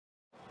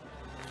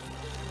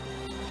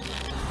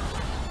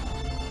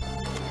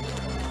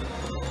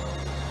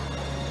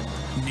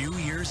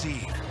Year's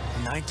Eve,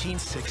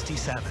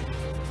 1967.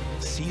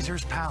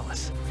 Caesar's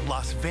Palace,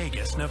 Las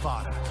Vegas,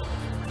 Nevada.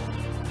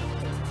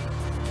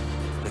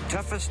 The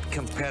toughest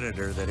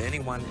competitor that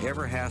anyone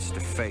ever has to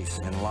face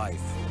in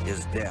life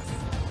is death.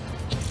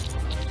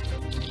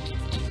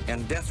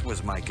 And death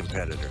was my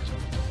competitor.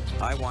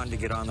 I wanted to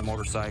get on the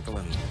motorcycle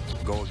and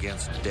go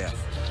against death.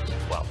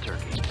 Wild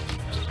turkey,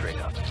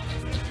 straight up.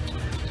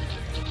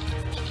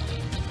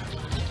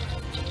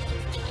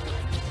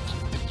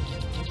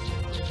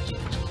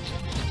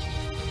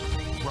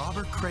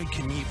 Robert Craig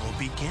Knievel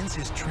begins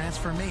his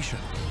transformation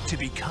to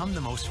become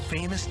the most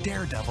famous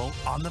daredevil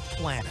on the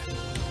planet.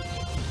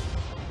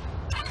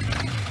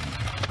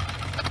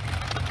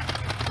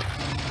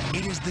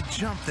 It is the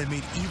jump that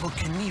made Evel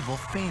Knievel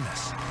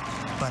famous.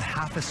 But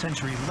half a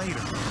century later,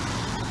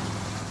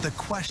 the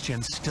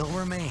question still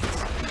remains.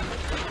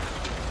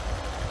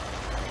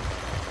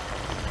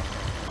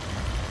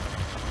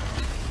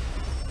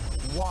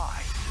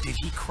 Why did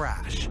he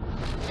crash?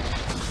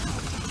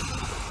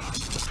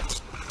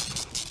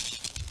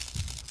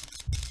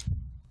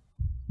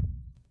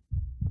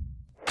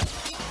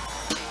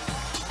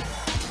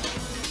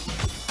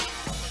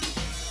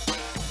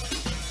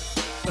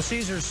 The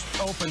Caesars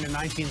opened in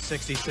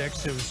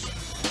 1966. It was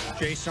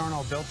Jay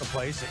Sarno built the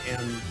place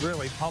and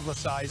really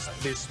publicized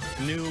this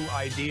new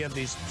idea of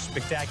these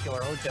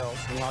spectacular hotels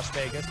in Las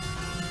Vegas.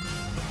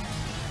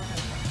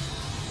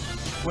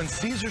 When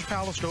Caesar's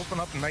Palace opened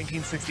up in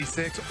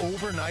 1966,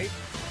 overnight,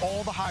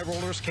 all the high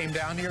rollers came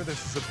down here.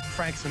 This is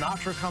Frank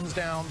Sinatra comes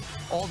down.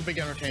 All the big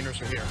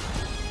entertainers are here.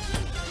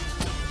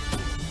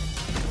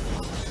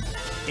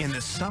 In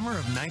the summer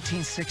of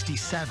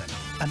 1967,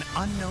 an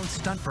unknown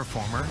stunt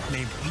performer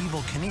named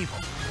Evel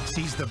Knievel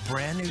sees the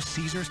brand new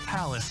Caesar's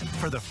Palace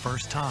for the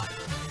first time.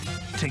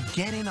 To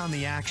get in on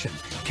the action,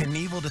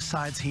 Knievel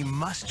decides he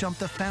must jump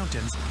the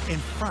fountains in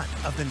front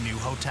of the new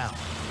hotel.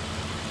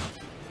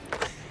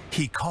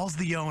 He calls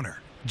the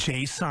owner,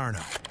 Jay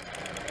Sarno.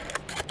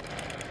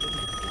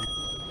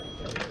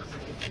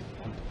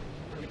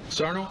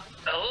 Sarno?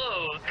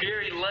 Hello,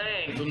 Gary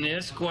Lang from the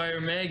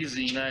Esquire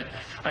magazine.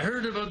 I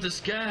heard about this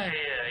guy,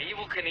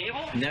 Evel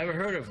Knievel. Never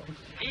heard of him.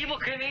 Evel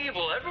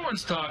Knievel,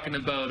 everyone's talking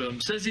about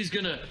him. Says he's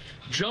gonna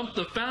jump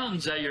the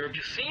fountains at your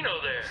casino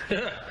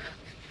there.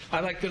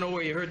 I'd like to know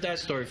where you heard that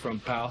story from,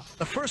 pal.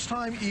 The first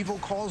time Evel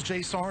calls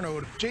Jay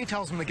Sarno, Jay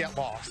tells him to get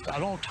lost. I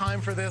don't have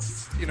time for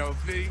this. You know,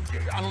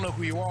 I don't know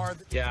who you are.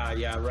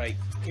 Yeah, right.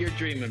 You're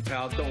dreaming,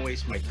 pal. Don't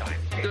waste my time.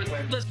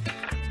 Listen.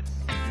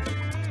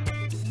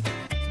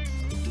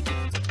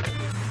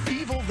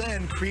 Evel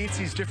then creates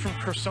these different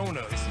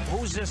personas.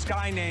 Who's this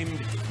guy named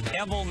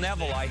Evel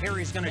Knievel? I hear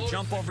he's going to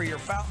jump over your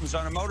fountains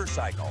on a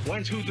motorcycle.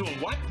 When's who doing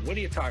what? What are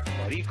you talking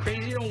about? Are you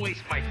crazy? Don't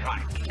waste my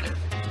time.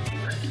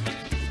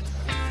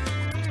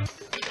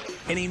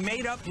 And he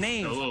made up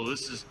names. Hello,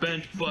 this is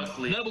Ben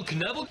Buckley. Evel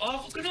Knievel?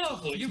 Awful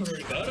Knievel. You've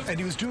heard about him. And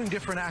he was doing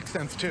different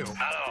accents, too.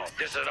 Hello,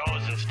 this is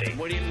Rosenstein.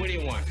 What do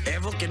you want?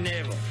 Evel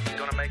Knievel.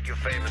 Gonna make you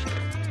famous.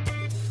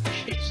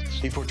 Jesus.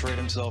 He portrayed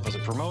himself as a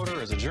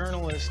promoter, as a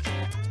journalist.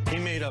 He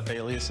made up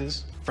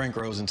aliases, Frank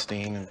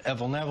Rosenstein, and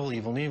Evel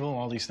Knievel,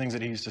 all these things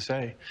that he used to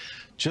say,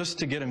 just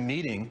to get a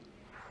meeting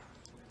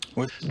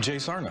with Jay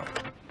Sarno.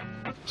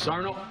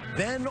 Sarno?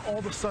 Then, all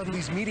of a sudden,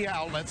 these media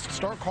outlets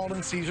start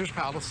calling Caesar's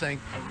Palace saying,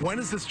 when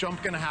is this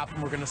jump going to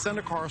happen? We're going to send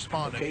a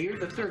correspondent. Okay, you're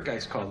the third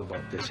guy's called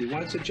about this. He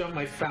wants to jump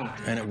my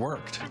fountain. And it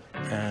worked.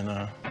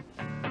 And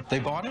they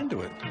bought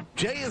into it.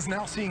 Jay is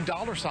now seeing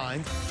dollar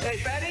signs.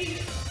 Hey,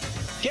 Betty,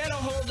 get a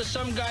hold of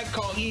some guy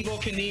called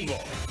Evel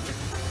Knievel.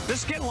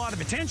 This is getting a lot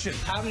of attention.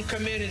 Have him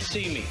come in and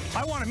see me.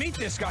 I want to meet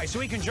this guy so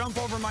he can jump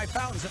over my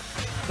fountains.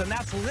 Then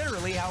that's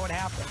literally how it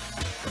happened.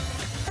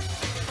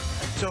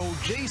 So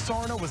Jay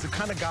Sarno was the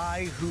kind of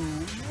guy who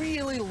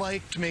really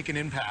liked to make an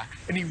impact.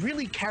 And he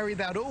really carried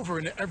that over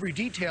into every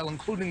detail,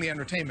 including the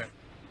entertainment.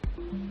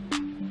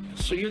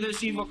 So you're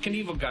this Evel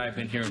Knievel guy I've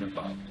been hearing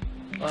about.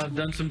 I've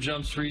done some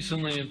jumps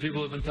recently, and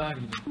people have been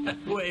talking to me.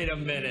 Wait a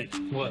minute.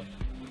 What?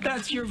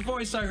 That's your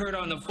voice I heard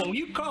on the phone.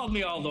 You called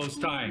me all those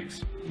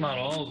times. Not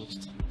all of those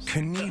times.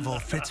 Knievel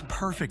fits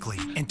perfectly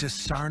into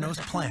Sarno's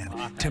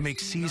plan to make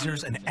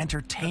Caesars an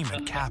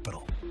entertainment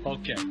capital.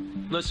 Okay.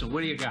 Listen,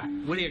 what do you got?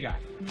 What do you got?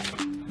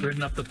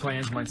 Written up the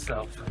plans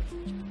myself.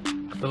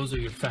 Those are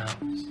your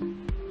fountains.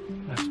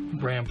 That's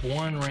ramp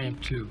 1,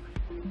 ramp 2.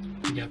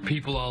 You got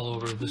people all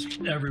over, this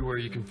everywhere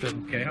you can fit.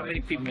 Okay, how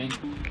many people?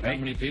 How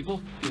many people?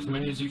 As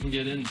many as you can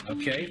get in.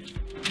 Okay.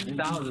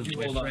 Thousands,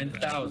 my friend,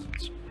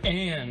 thousands.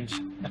 And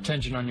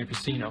attention on your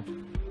casino.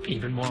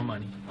 Even more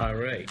money. All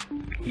right.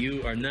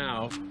 You are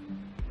now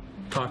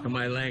talking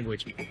my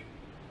language.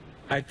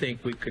 I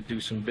think we could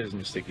do some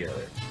business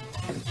together.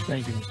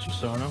 Thank you, Mr.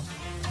 Sarno.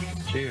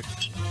 Cheers.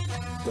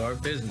 To our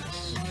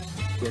business.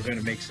 We're going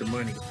to make some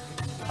money.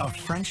 A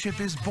friendship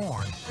is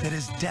born that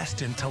is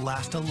destined to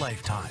last a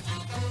lifetime.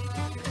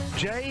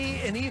 Jay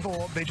and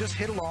Evel, they just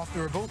hit it off.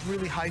 They were both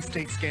really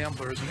high-stakes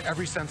gamblers in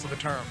every sense of the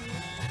term.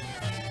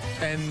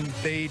 And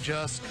they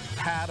just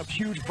had a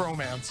huge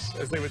bromance,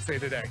 as they would say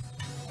today.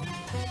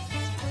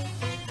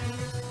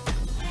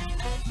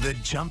 The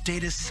jump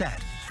date is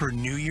set for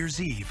New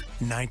Year's Eve,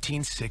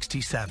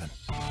 1967.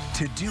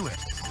 To do it,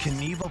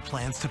 Knievel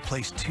plans to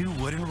place 2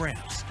 wooden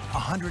ramps,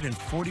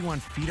 141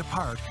 feet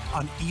apart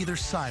on either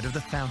side of the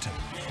fountain.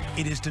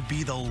 It is to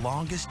be the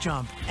longest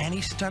jump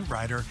any stunt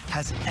rider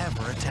has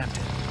ever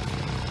attempted.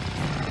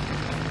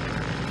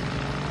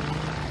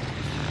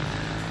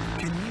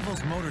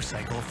 Knievel's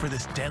motorcycle for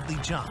this deadly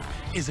jump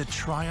is a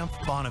Triumph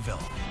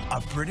Bonneville, a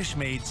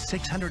British-made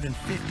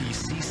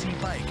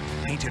 650cc bike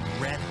painted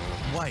red,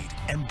 white,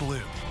 and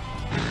blue.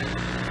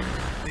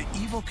 The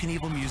Evel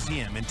Knievel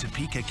Museum in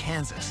Topeka,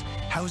 Kansas,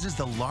 houses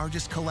the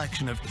largest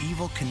collection of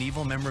Evel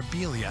Knievel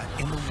memorabilia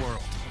in the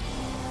world.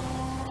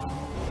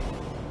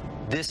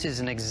 This is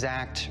an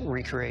exact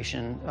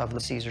recreation of the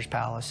Caesars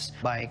Palace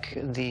bike,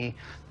 the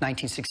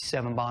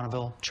 1967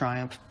 Bonneville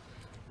Triumph,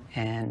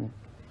 and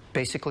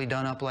basically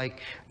done up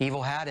like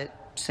Evel had it,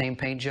 same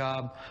paint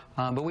job.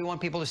 But we want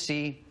people to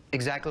see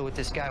exactly what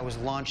this guy was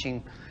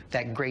launching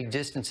that great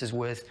distances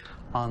with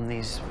on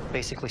these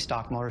basically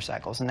stock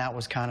motorcycles. And that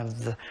was kind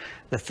of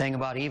the thing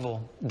about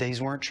Evel.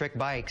 These weren't trick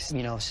bikes.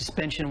 You know,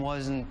 suspension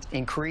wasn't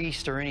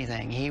increased or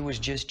anything. He was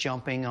just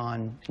jumping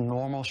on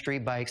normal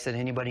street bikes that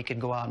anybody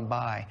could go out and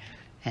buy.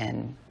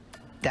 And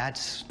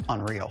that's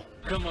unreal.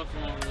 Come up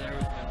from over there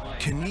with my bike.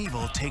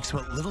 Knievel takes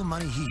what little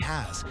money he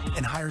has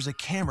and hires a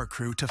camera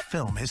crew to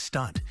film his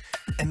stunt.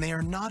 And they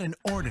are not an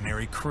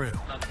ordinary crew.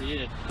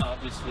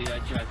 Obviously, I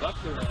drive up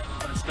to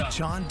that stuff.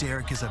 John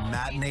Derrick is a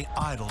matinee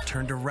idol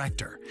turned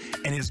director,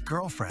 and his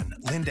girlfriend,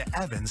 Linda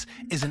Evans,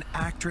 is an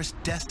actress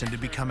destined to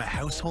become a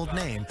household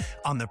name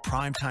on the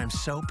primetime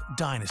soap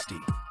Dynasty.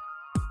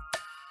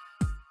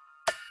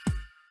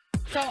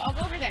 So I'll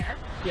go over there.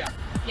 Yeah.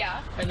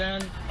 Yeah. And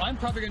then I'm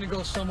probably going to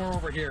go somewhere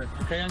over here.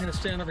 Okay, I'm going to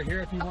stand over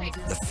here if you want.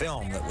 The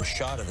film that was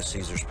shot at the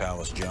Caesars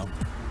Palace jump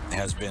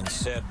has been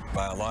said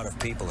by a lot of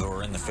people who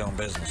are in the film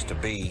business to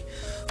be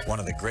one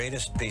of the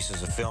greatest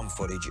pieces of film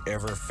footage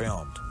ever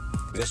filmed.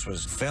 This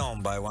was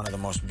filmed by one of the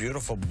most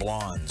beautiful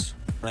blondes.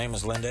 Her name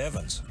is Linda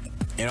Evans.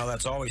 You know,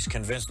 that's always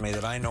convinced me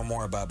that I know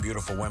more about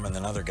beautiful women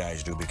than other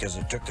guys do, because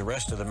it took the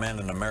rest of the men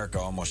in America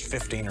almost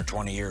 15 or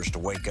 20 years to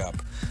wake up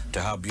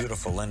to how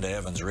beautiful Linda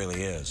Evans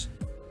really is.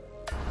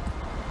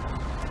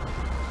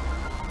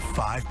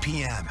 5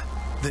 p.m.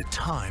 The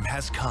time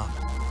has come.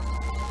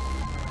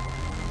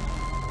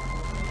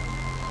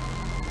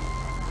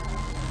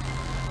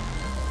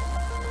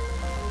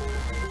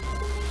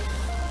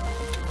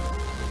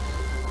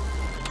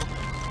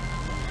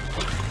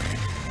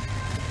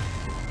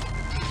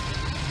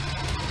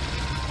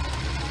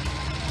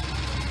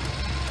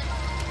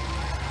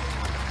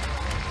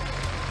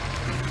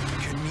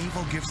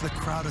 Knievel gives the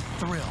crowd a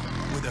thrill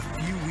with a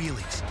few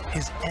wheelies,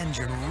 his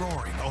engine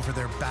roaring over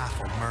their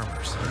baffled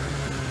murmurs.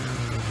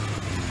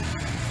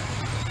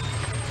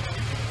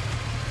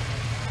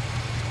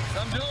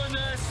 I'm doing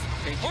this.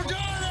 We're doing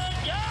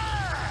it!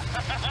 Yeah!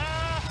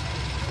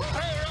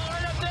 Hey, we're all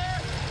right up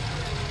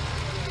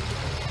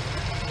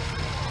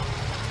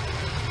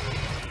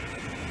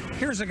there?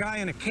 Here's a guy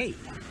in a cape.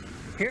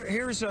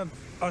 Here's a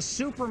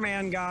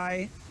Superman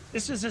guy.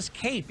 This is his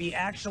cape he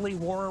actually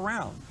wore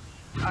around.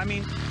 I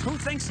mean, who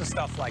thinks of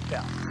stuff like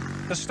that?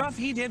 The stuff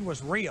he did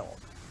was real.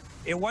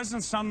 It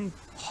wasn't some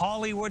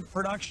Hollywood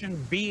production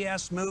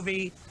BS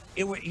movie.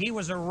 He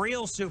was a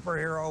real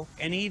superhero,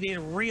 and he did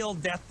real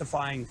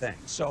death-defying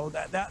things. So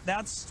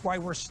that's why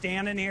we're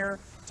standing here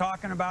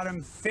talking about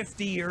him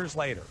 50 years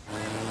later.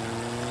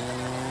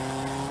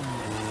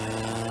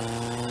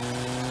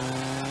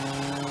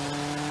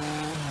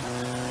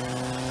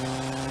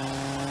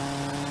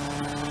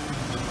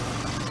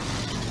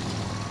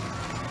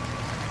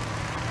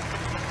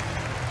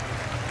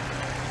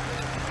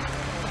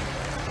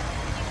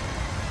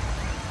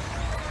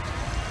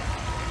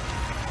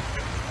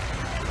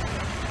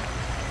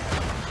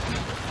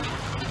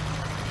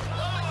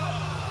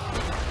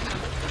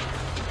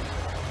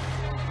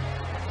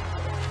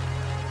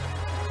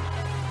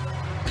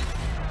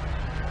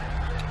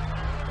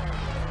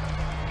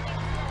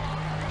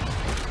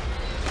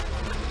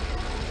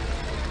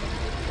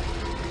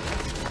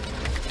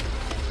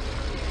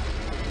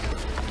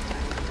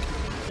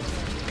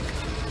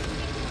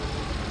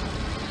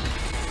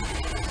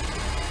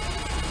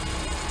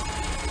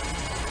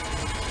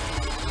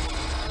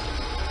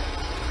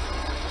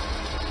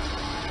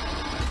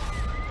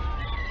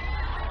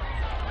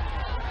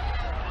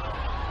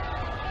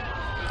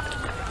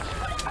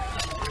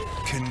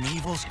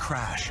 Knievel's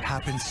crash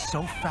happens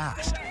so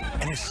fast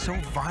and is so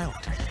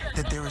violent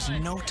that there is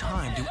no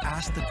time to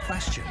ask the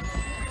question,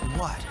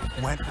 what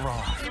went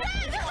wrong? All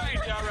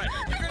right.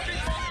 You're going to be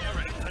fine. All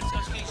right. Let's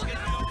just keep getting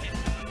okay.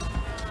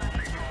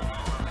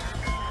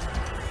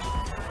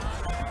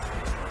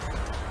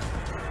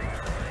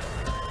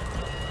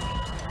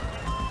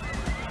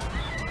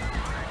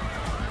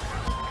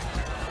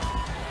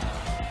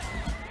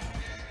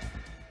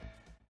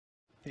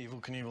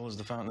 Evel Knievel is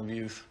the fountain of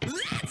youth.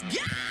 Let's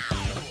go!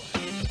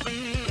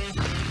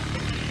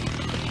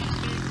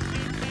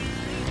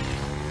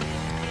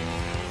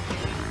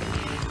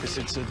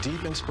 It's a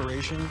deep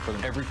inspiration for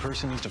them. Every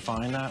person needs to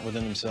find that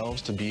within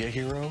themselves, to be a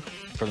hero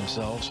for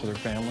themselves, for their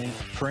family,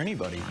 for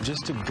anybody.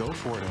 Just to go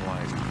for it in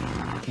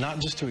life. Not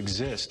just to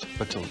exist,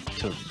 but to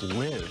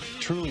live,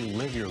 truly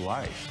live your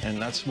life.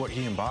 And that's what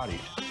he embodied,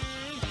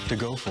 to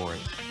go for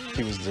it.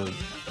 He was the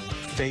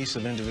face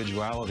of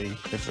individuality,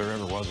 if there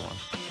ever was one.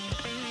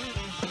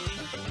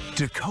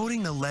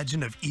 Decoding the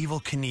legend of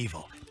Evel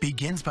Knievel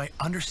begins by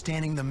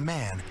understanding the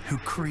man who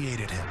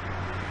created him.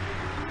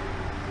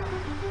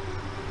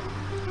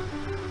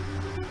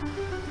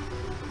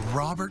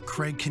 Robert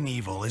Craig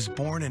Knievel is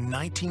born in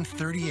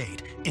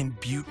 1938 in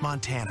Butte,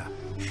 Montana.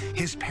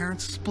 His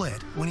parents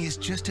split when he is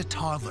just a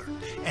toddler,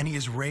 and he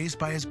is raised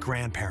by his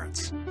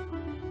grandparents.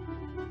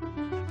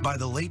 By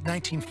the late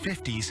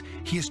 1950s,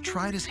 he has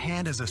tried his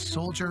hand as a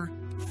soldier,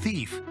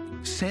 thief,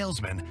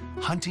 salesman,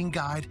 hunting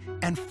guide,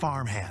 and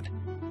farmhand.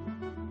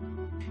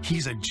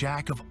 He's a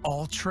jack of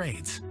all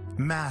trades,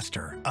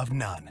 master of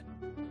none.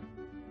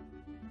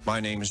 My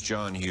name is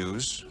John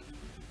Hughes.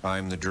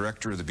 I'm the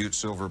director of the Butte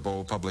Silver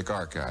Bowl Public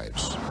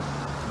Archives.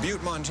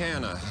 Butte,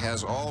 Montana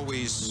has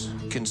always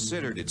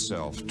considered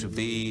itself to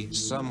be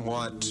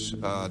somewhat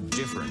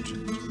different.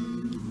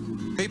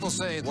 People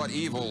say what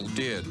Evel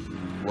did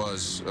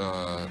was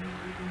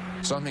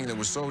something that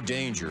was so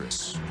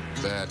dangerous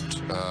that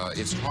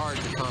it's hard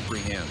to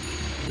comprehend.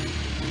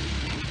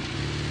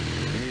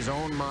 In his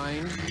own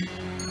mind,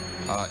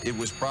 it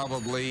was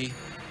probably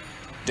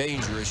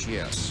dangerous,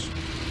 yes,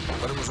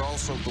 but it was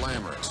also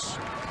glamorous.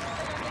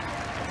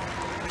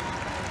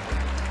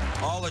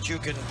 All that you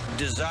can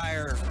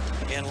desire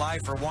in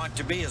life or want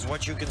to be is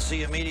what you can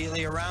see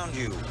immediately around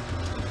you.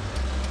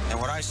 And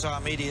what I saw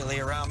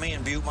immediately around me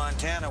in Butte,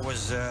 Montana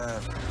was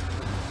a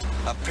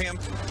pimp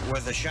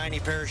with a shiny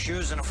pair of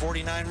shoes and a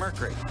 49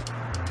 Mercury.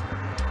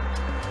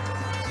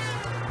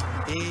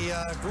 He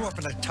grew up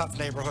in a tough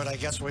neighborhood, I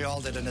guess we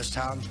all did in this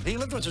town. He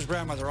lived with his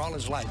grandmother all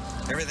his life.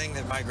 Everything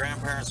that my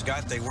grandparents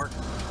got, they worked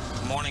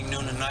morning,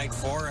 noon, and night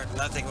for it.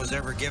 Nothing was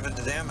ever given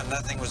to them, and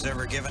nothing was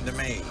ever given to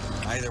me.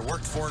 I either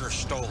worked for it or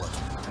stole it.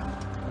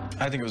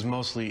 I think it was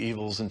mostly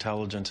Evel's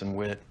intelligence and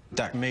wit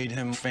that made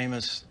him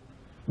famous.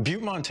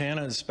 Butte,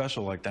 Montana is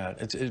special like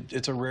that.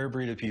 It's a rare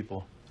breed of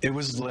people. It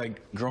was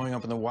like growing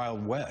up in the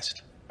Wild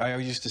West. I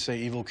used to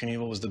say Evel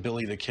Knievel was the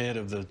Billy the Kid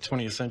of the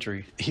 20th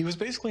century. He was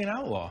basically an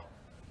outlaw.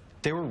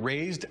 They were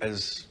raised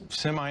as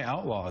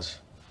semi-outlaws.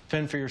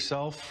 Fend for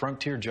yourself,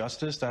 frontier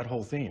justice, that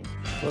whole theme.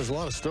 There's a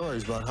lot of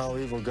stories about how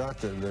Evel got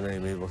the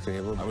name Evel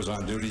Knievel. I was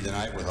on duty the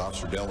night with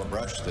Officer Della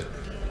Brush that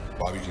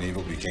Bobby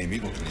Knievel became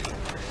Evel Knievel.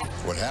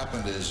 What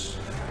happened is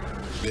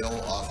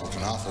Bill Awful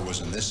Knievel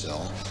was in this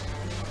cell,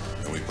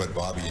 and we put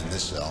Bobby in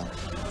this cell.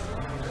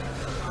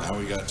 Now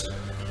we got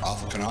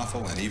Awful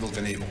Knievel and Evel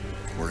Knievel.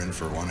 We're in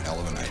for one hell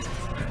of a night.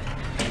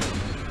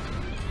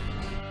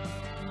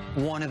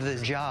 One of the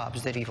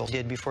jobs that Evel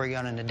did before he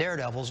got into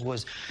Daredevils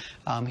was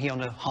he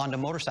owned a Honda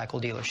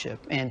motorcycle dealership.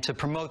 And to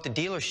promote the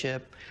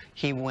dealership,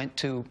 he went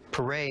to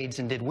parades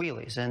and did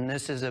wheelies. And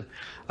this is a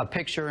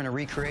picture and a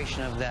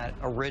recreation of that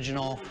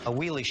original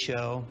wheelie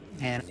show.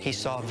 And he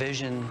saw a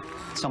vision,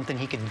 something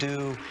he could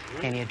do,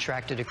 and he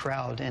attracted a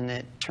crowd, and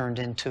it turned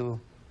into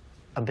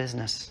a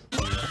business.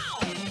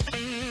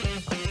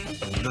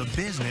 The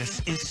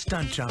business is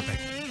stunt jumping.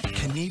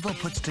 Knievel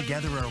puts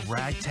together a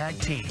ragtag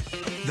team,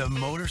 the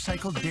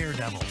Motorcycle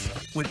Daredevils,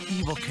 with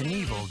Evel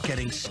Knievel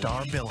getting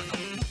star billing.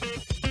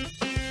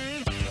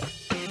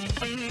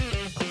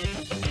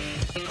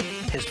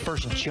 His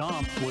first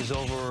jump was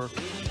over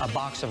a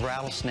box of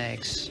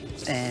rattlesnakes,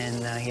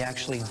 and he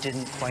actually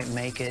didn't quite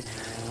make it.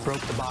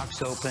 Broke the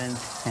box open,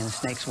 and the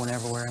snakes went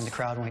everywhere, and the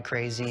crowd went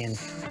crazy. And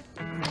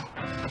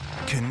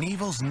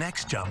Knievel's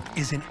next jump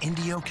is in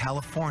Indio,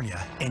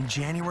 California, in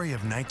January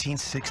of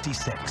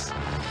 1966.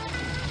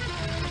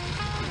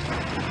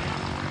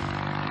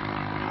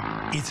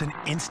 It's an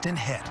instant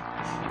hit.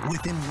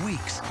 Within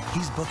weeks,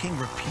 he's booking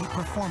repeat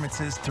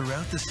performances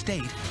throughout the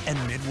state and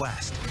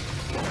Midwest.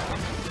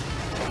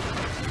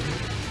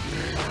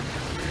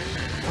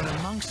 But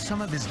amongst some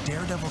of his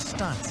daredevil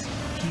stunts,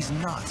 he's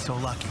not so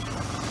lucky.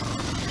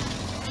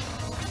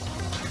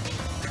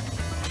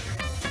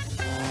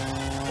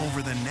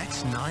 Over the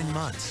next 9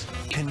 months,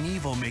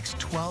 Knievel makes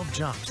 12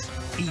 jumps,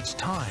 each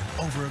time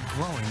over a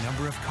growing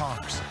number of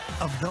cars.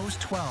 Of those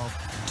 12,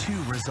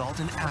 2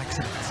 result in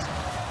accidents.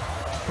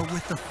 But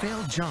with the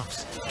failed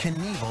jumps,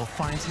 Knievel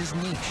finds his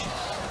niche,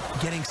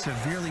 getting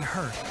severely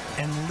hurt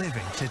and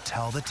living to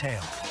tell the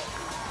tale.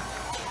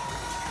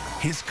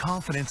 His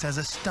confidence as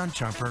a stunt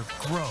jumper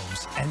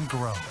grows and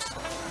grows.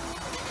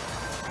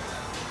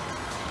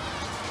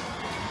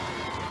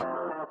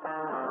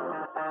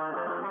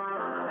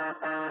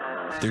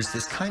 There's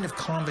this kind of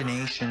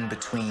combination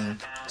between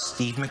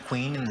Steve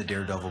McQueen and the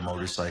Daredevil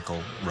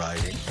motorcycle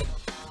riding.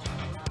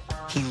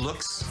 He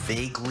looks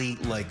vaguely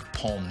like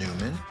Paul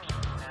Newman.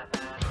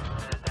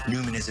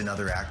 Newman is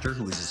another actor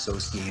who is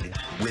associated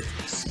with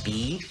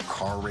speed,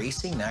 car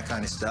racing, that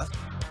kind of stuff.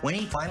 When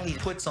he finally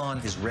puts on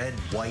his red,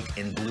 white,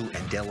 and blue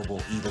indelible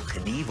Evel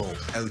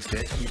Knievel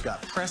outfit, you've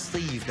got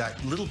Presley, you've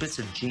got little bits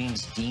of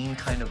James Dean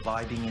kind of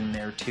vibing in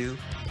there too.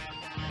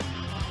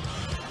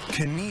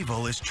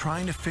 Knievel is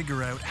trying to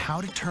figure out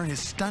how to turn his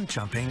stunt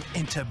jumping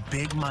into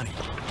big money.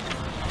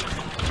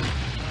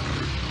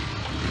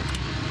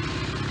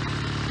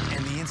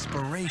 And the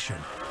inspiration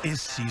is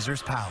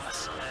Caesar's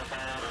Palace.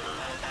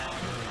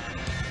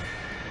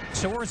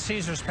 So we're at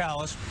Caesar's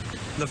Palace.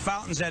 The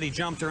fountains that he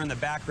jumped are in the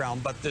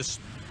background, but this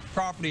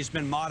property's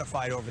been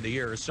modified over the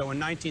years. So in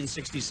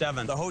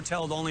 1967, the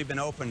hotel had only been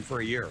open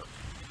for a year.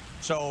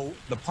 So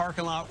the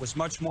parking lot was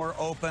much more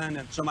open.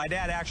 And so my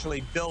dad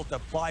actually built a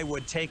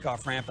plywood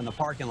takeoff ramp in the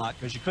parking lot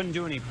because you couldn't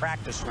do any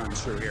practice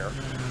runs through here.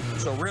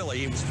 So really,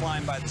 he was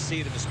flying by the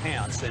seat of his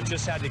pants and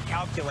just had to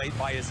calculate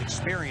by his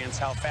experience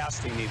how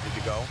fast he needed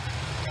to go.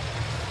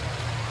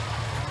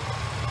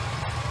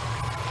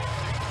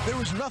 There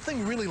was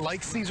nothing really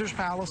like Caesar's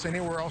Palace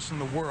anywhere else in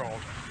the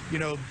world. You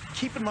know,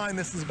 keep in mind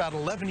this is about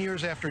 11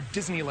 years after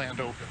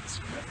Disneyland opens.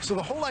 So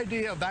the whole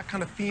idea of that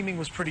kind of theming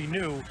was pretty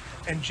new,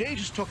 and Jay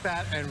just took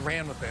that and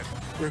ran with it.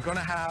 We're going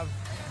to have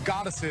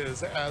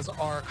goddesses as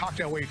our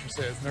cocktail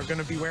waitresses, and they're going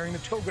to be wearing the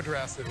toga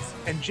dresses.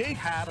 And Jay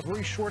had a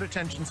very short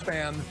attention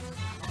span,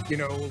 you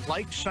know,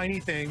 liked shiny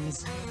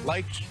things,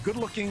 liked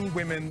good-looking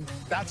women.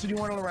 That's what you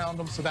wanted around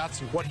him, so that's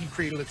what he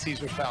created at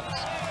Caesar's Palace.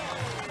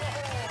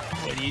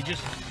 What, do you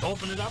just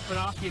open it up and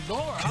off you go?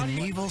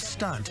 Knievel's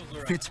stunt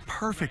fits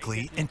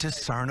perfectly into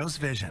Sarno's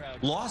vision.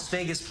 Las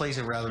Vegas plays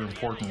a rather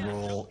important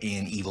role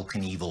in Evel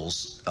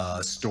Knievel's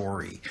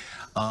story.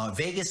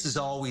 Vegas is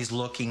always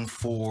looking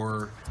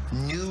for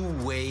new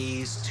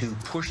ways to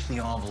push the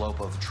envelope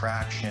of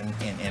attraction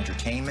and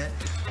entertainment.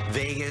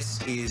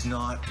 Vegas is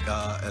not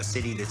a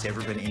city that's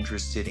ever been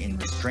interested in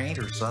restraint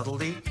or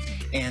subtlety.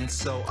 And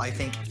so I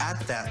think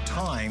at that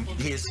time,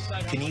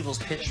 Knievel's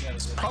pitch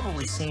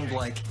probably seemed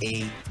like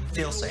a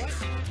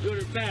fail-safe.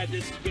 Good or bad,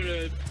 this is going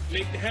to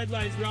make the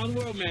headlines around the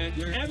world, man.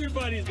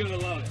 Everybody's going to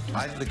love it.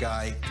 Either the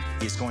guy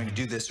is going to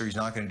do this or he's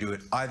not going to do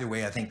it. Either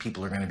way, I think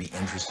people are going to be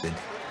interested.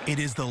 It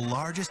is the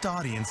largest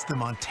audience the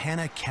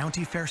Montana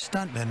County Fair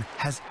stuntman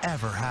has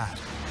ever had.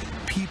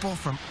 People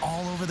from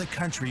all over the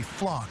country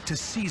flock to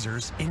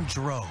Caesars in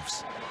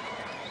droves.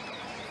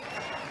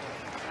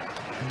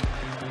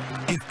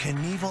 If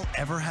Knievel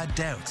ever had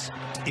doubts,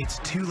 it's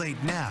too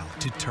late now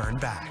to turn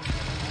back.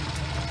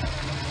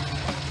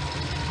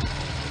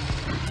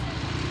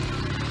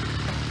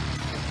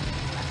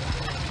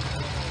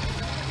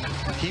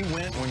 He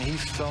went when he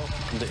felt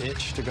the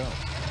itch to go.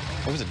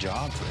 It was a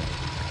job for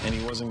him, and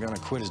he wasn't going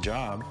to quit his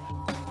job.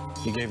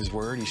 He gave his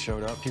word, he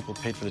showed up, people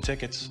paid for the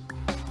tickets,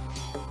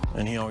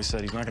 and he always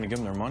said he's not going to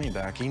give them their money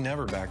back. He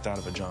never backed out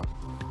of a jump,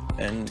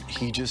 and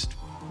he just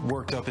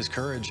worked up his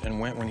courage and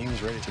went when he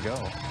was ready to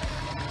go.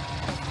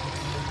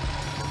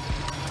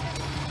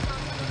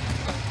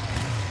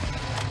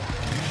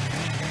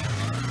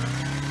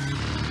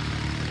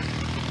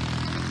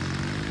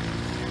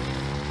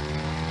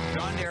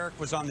 Derek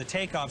was on the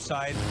takeoff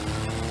side.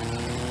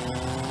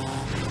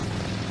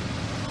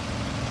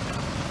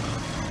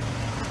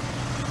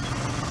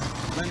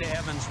 Linda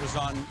Evans was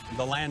on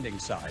the landing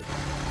side.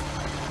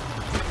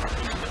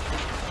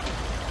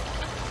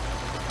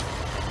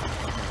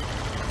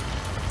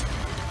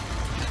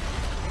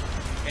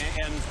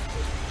 And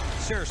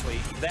seriously,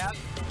 that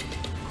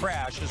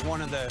crash is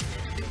one of the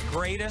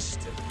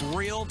greatest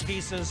real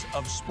pieces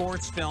of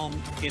sports film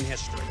in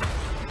history.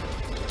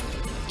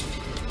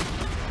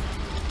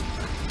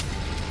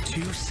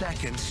 2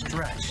 seconds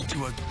stretched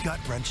to a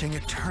gut-wrenching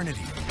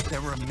eternity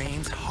that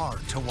remains hard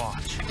to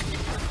watch.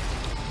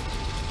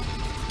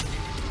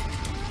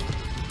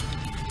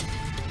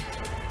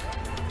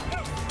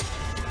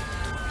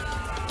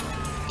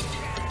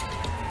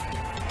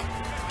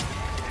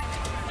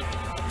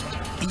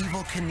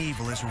 Evel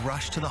Knievel is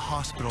rushed to the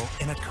hospital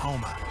in a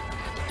coma.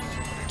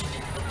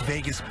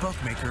 Vegas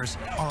bookmakers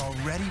are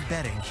already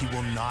betting he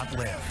will not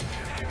live.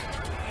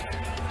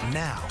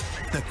 Now,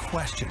 the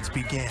questions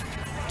begin.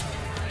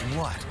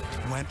 What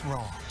went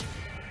wrong?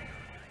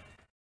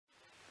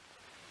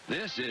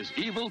 This is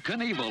Evel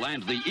Knievel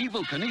and the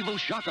Evel Knievel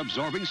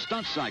shock-absorbing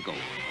stunt cycle.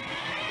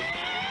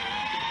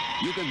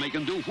 You can make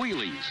him do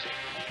wheelies,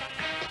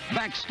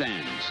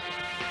 backstands,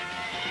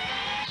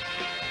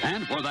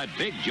 and for that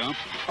big jump,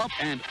 up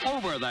and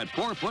over that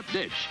 4-foot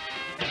ditch.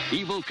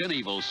 Evel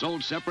Knievel,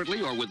 sold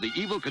separately or with the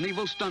Evel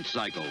Knievel stunt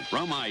cycle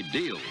from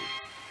Ideal.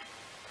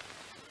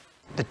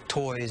 The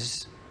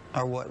toys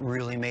are what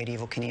really made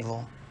Evel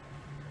Knievel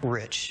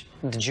rich.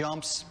 The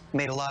jumps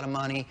made a lot of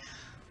money,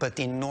 but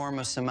the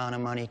enormous amount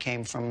of money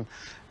came from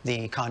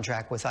the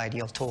contract with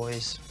Ideal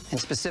Toys, and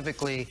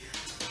specifically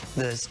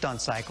the stunt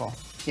cycle.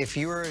 If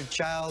you were a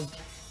child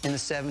in the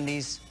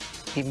 70s,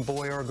 even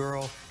boy or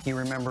girl, you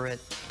remember it.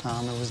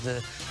 It was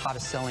the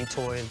hottest selling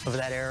toy of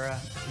that era.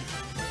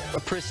 A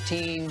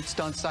pristine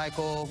stunt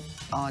cycle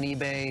on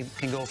eBay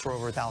can go for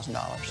over $1,000.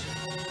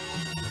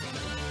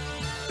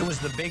 It was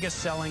the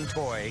biggest selling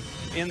toy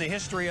in the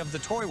history of the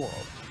toy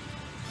world.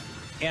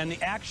 And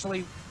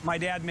actually, my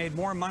dad made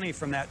more money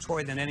from that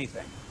toy than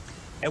anything.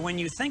 And when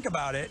you think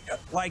about it,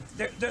 like,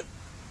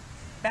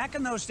 back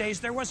in those days,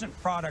 there wasn't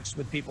products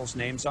with people's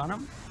names on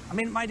them. I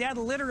mean, my dad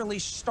literally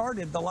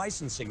started the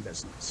licensing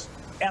business.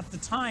 At the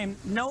time,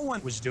 no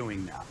one was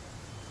doing that.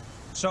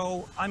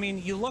 So, I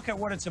mean, you look at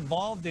what it's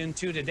evolved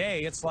into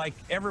today, it's like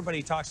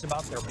everybody talks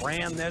about their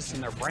brand this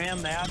and their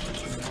brand that.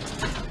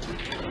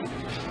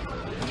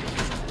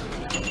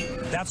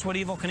 That's what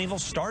Evel Knievel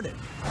started.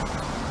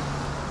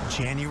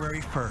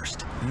 January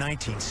 1st,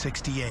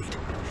 1968.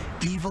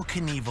 Evel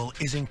Knievel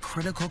is in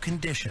critical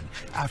condition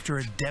after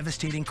a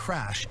devastating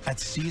crash at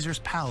Caesars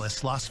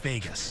Palace, Las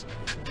Vegas.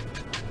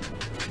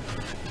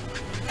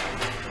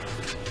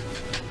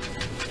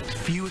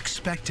 Few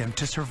expect him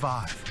to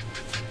survive.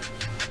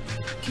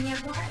 Can you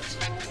have more?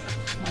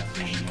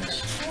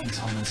 It's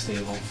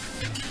unstable.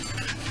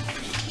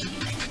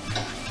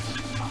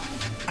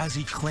 As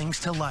he clings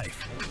to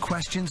life,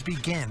 questions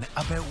begin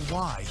about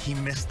why he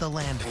missed the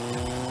landing.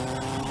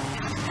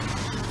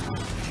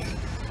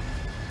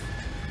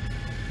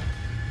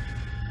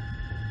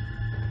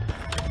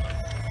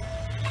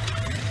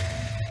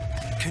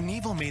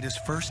 Knievel made his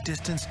first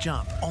distance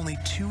jump only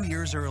 2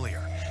 years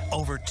earlier,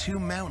 over 2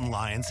 mountain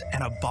lions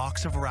and a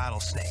box of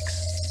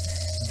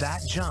rattlesnakes.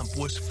 That jump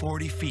was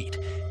 40 feet,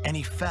 and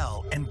he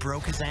fell and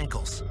broke his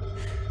ankles.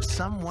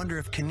 Some wonder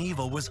if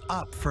Knievel was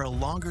up for a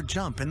longer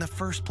jump in the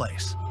first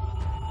place.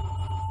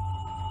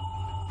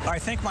 I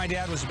think my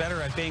dad was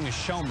better at being a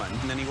showman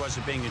than he was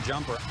at being a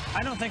jumper.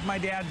 I don't think my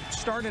dad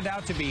started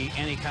out to be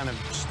any kind of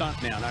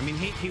stuntman. I mean,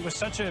 he was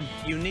such a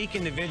unique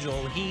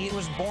individual. He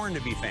was born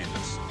to be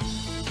famous.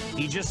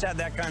 He just had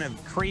that kind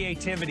of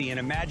creativity and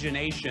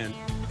imagination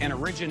and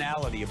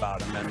originality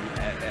about him.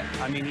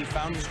 And I mean, he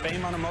found his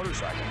fame on a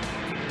motorcycle.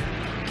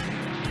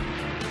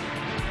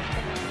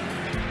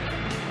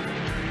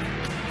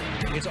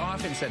 It's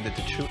often said that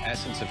the true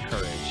essence of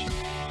courage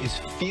is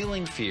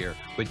feeling fear,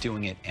 but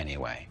doing it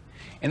anyway.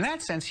 In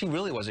that sense, he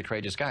really was a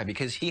courageous guy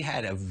because he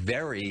had a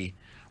very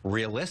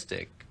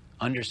realistic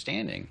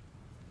understanding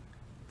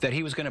that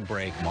he was going to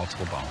break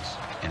multiple bones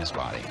in his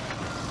body.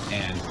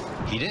 And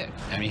he did.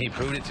 I mean, he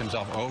proved it to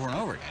himself over and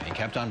over again. He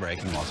kept on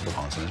breaking multiple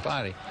bones in his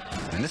body.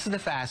 And this is the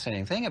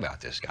fascinating thing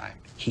about this guy.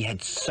 He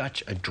had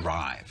such a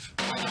drive.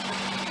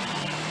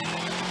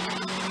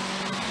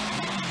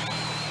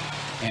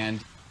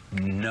 And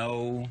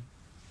no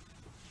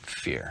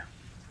fear.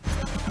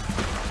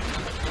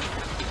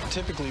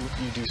 Typically,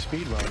 you do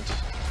speed runs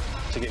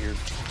to get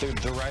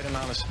the right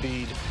amount of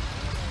speed.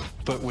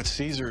 But with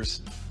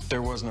Caesars,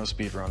 there was no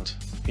speed runs.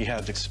 He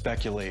had to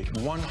speculate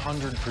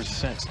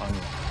 100% on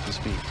the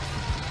speed.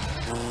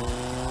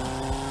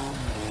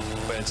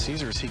 But at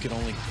Caesars, he could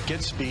only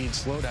get speed,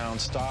 slow down,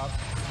 stop,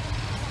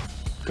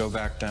 go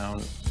back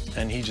down,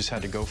 and he just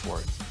had to go for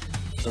it.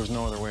 There was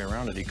no other way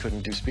around it. He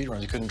couldn't do speed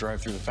runs. He couldn't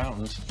drive through the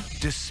fountains.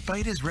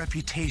 Despite his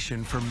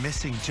reputation for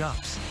missing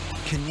jumps,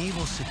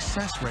 Knievel's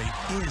success rate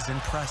is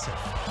impressive.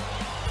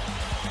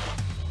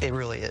 It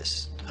really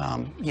is.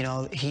 You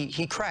know,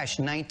 he crashed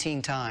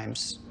 19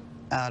 times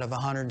out of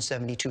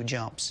 172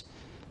 jumps.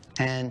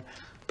 And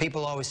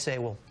people always say,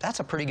 well, that's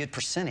a pretty good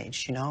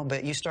percentage, you know?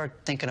 But you start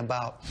thinking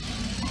about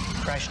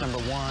crash number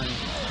 1,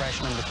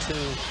 crash number 2,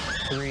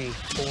 3,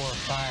 4,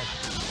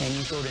 5, and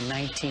you go to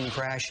 19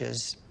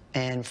 crashes.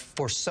 And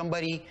for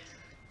somebody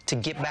to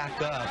get back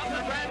up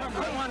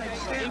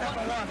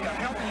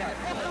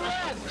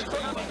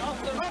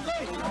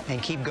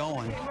and keep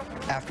going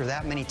after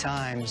that many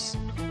times,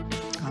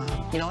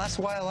 you know, that's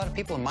why a lot of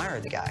people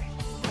admire the guy.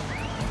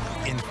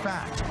 In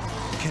fact,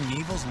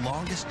 Knievel's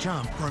longest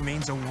jump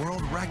remains a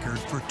world record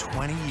for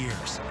 20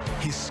 years.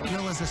 His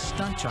skill as a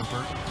stunt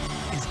jumper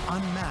is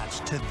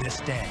unmatched to this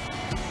day.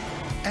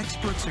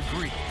 Experts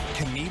agree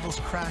Knievel's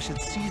crash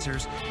at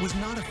Caesars was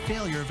not a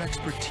failure of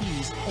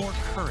expertise or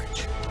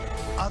courage.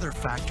 Other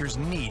factors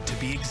need to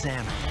be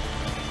examined.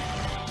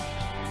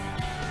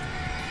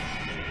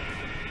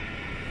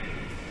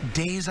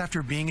 Days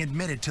after being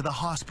admitted to the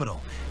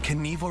hospital,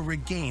 Knievel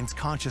regains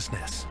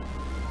consciousness.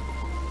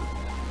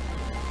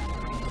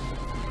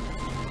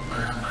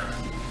 Where am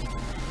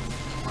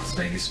I? Las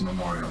Vegas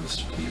Memorial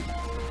District.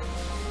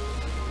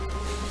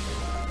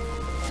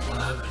 What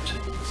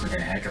happened? It's like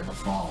a heck of a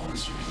fall on the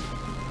street.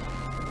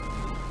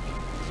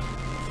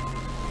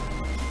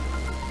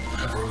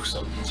 I broke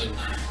something, didn't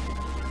I?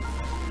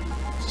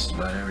 Just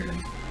about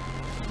everything.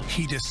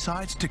 He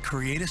decides to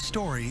create a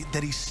story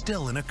that he's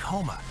still in a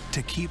coma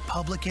to keep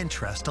public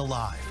interest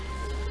alive.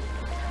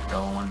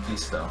 All in one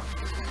piece, though.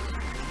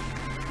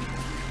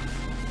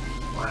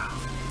 Wow.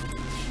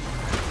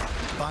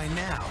 By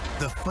now,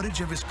 the footage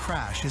of his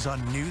crash is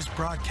on news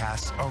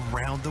broadcasts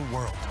around the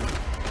world.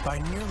 By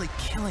nearly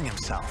killing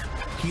himself,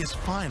 he has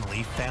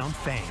finally found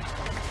fame.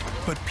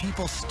 But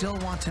people still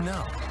want to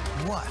know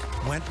what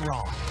went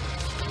wrong.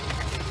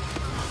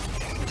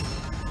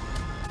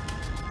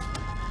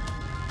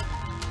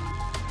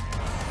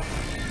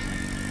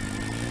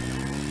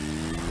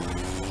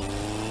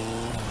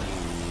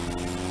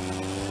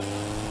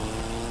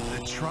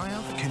 The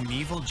Triumph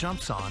Knievel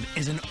jumps on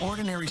is an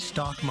ordinary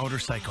stock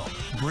motorcycle,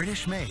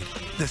 British-made.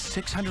 The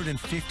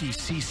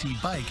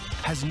 650cc bike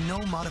has no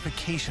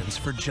modifications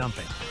for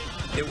jumping.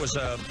 It was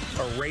a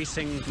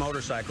racing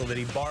motorcycle that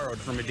he borrowed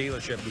from a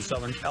dealership in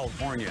Southern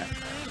California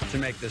to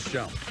make this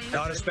jump.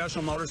 Not a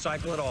special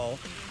motorcycle at all,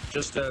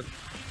 just a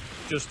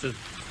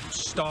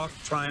stock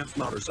Triumph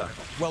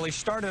motorcycle. Well, he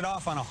started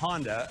off on a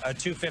Honda, a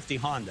 250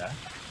 Honda.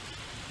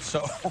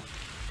 So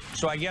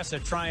I guess a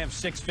Triumph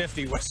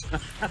 650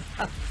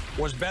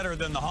 was better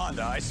than the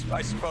Honda. I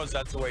suppose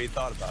that's the way he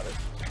thought about it.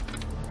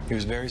 He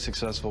was very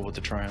successful with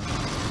the Triumph.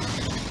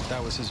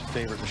 That was his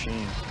favorite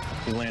machine.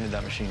 He landed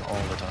that machine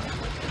all the time.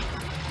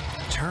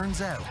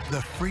 Turns out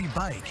the free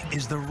bike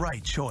is the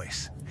right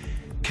choice.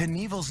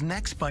 Knievel's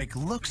next bike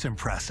looks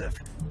impressive,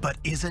 but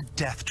is a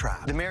death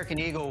trap. The American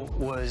Eagle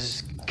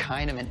was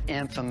kind of an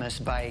infamous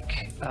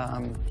bike.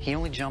 He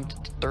only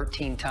jumped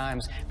 13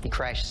 times. He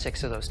crashed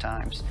 6 of those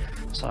times.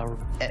 So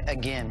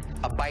again,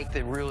 a bike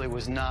that really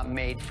was not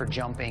made for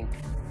jumping.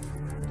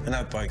 And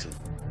that bike's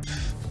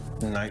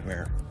a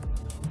nightmare.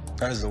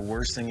 That is the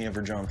worst thing he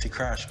ever jumped. He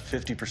crashed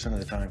 50% of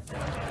the time.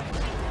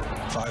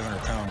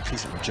 500-pound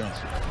piece of a jump.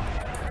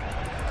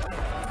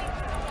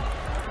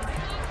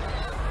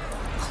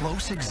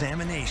 Close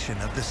examination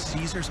of the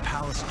Caesars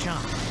Palace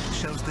jump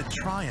shows the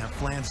Triumph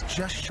lands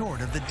just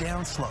short of the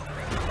downslope,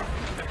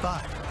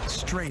 but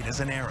straight as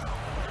an arrow.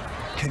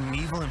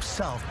 Knievel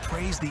himself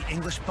praised the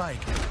English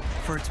bike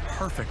for its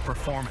perfect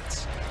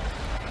performance.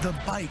 The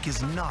bike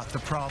is not the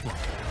problem.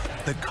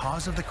 The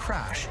cause of the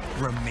crash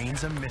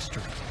remains a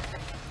mystery.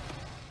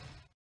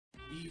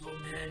 Evil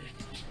man,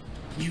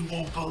 you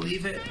won't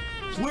believe it.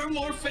 We're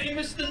more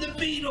famous than the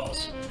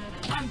Beatles.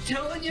 I'm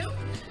telling you,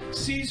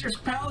 Caesar's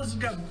Palace has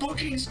got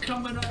bookings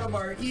coming out of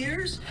our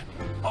ears,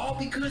 all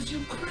because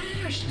you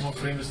crashed. More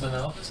famous than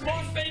Elvis?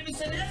 More famous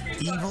than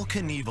everybody. Evel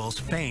Knievel's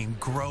fame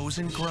grows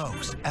and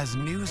grows as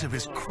news of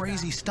his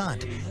crazy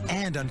stunt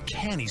and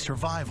uncanny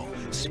survival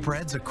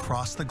spreads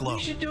across the globe.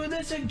 We should do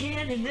this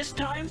again, and this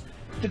time,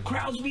 the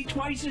crowds be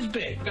twice as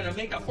big. We're gonna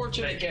make a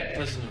fortune again.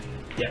 Listen,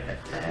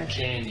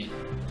 candy.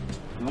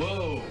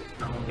 Whoa.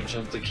 I'm gonna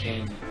jump the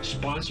candy.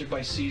 Sponsored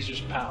by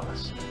Caesar's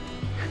Palace.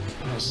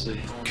 We'll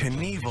see.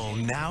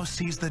 Knievel now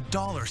sees the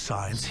dollar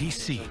signs he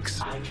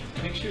seeks. I can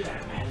picture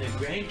that, man. The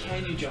Grand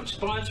Canyon jump,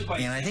 sponsored by...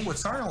 And I think what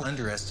Sarnell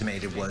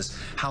underestimated was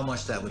how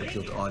much that would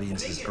appeal to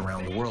audiences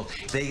around the world.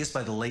 Vegas,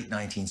 by the late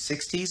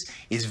 1960s,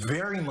 is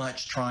very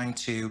much trying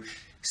to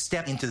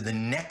step into the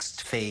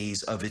next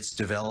phase of its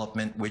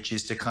development, which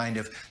is to kind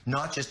of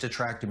not just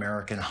attract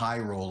American high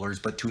rollers,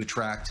 but to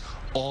attract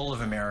all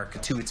of America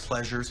to its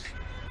pleasures.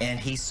 And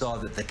he saw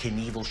that the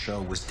Knievel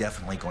show was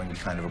definitely going to be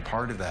kind of a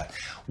part of that.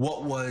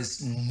 What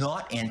was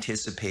not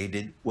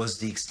anticipated was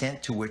the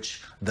extent to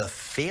which the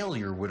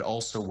failure would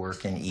also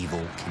work in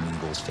Evel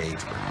Knievel's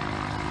favor.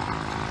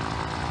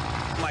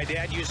 My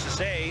dad used to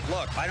say,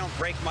 look, I don't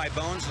break my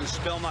bones and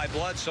spill my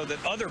blood so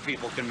that other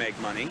people can make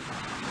money.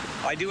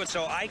 I do it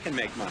so I can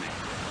make money.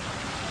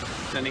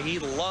 And he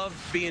loved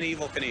being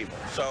Evel Knievel.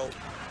 So,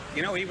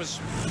 you know, he was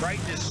right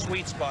in his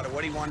sweet spot of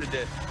what he wanted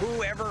to,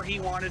 whoever he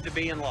wanted to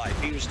be in life,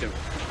 he was doing.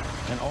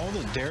 And all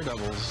the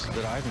daredevils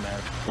that I've met,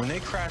 when they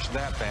crashed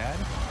that bad,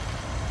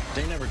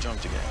 they never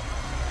jumped again.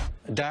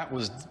 That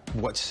was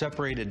what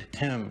separated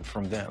him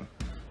from them.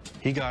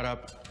 He got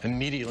up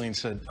immediately and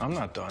said, I'm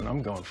not done,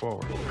 I'm going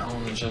forward. I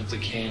want to jump the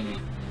candy.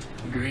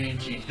 Grand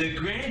Canyon. The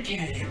Grand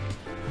Canyon.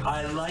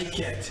 I like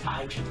it.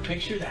 I can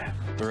picture that.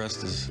 The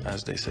rest is,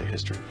 as they say,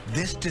 history.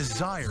 This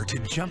desire to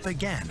jump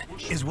again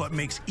is what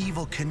makes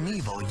Evel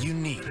Knievel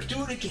unique.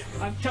 Do it again.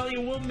 I'm telling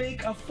you, we'll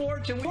make a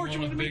fortune. I want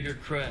a bigger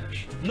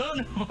crash. No,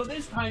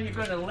 this time you're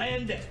going to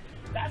land it.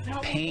 That's how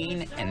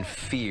Pain and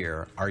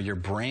fear are your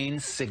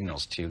brain's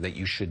signals to you that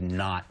you should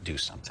not do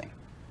something.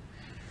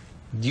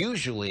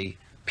 Usually,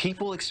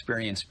 people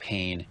experience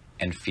pain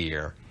and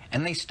fear,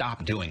 and they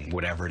stop doing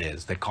whatever it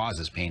is that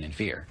causes pain and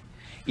fear.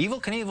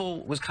 Evel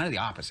Knievel was kind of the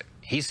opposite.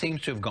 He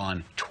seems to have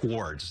gone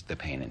towards the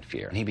pain and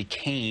fear, and he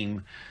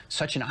became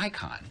such an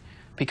icon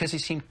because he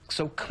seemed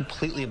so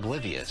completely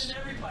oblivious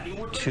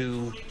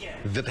to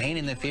the pain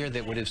and the fear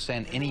that would have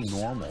sent any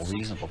normal,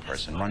 reasonable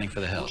person running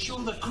for the hills. We'll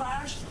show the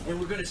crash, and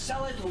we're going to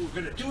sell it, and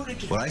we're going to do it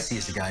again. What I see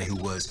is a guy who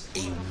was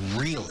a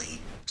really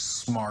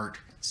smart,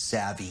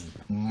 savvy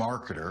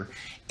marketer,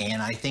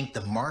 and I think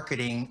the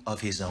marketing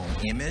of his own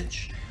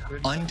image,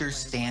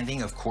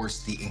 understanding, of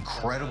course, the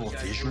incredible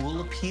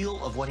visual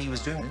appeal of what he was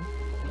doing.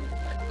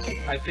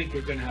 I think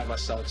we're going to have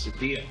ourselves a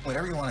deal.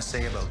 Whatever you want to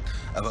say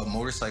about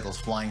motorcycles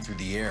flying through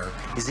the air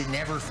is it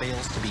never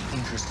fails to be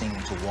interesting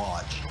to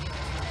watch.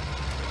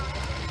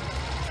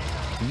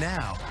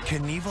 Now,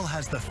 Knievel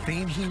has the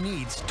fame he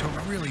needs to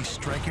really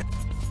strike it.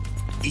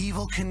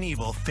 Evel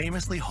Knievel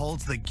famously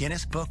holds the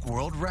Guinness Book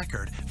World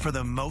Record for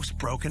the most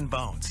broken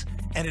bones,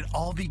 and it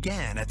all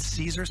began at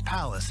Caesar's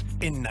Palace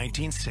in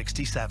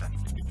 1967.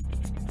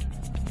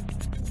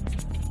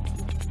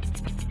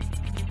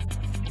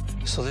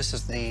 So this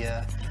is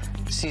the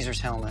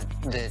Caesar's helmet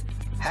that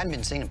hadn't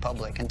been seen in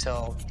public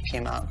until it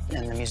came out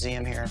in the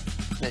museum here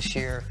this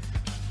year.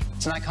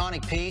 It's an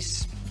iconic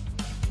piece.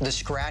 The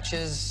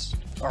scratches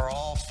are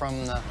all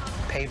from the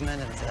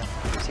pavement of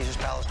the Caesars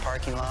Palace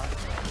parking lot.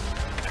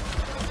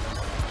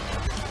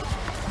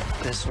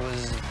 This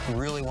was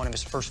really one of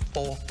his first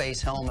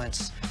full-face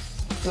helmets.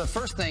 The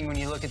first thing when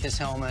you look at this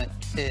helmet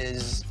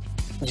is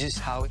just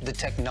how the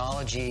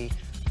technology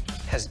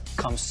has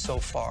come so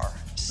far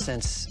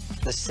since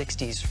the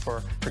 60s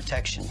for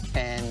protection.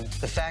 And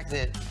the fact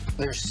that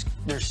there's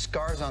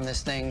scars on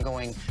this thing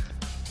going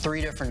 3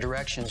 different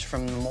directions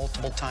from the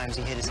multiple times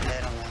he hit his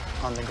head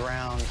on the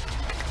ground.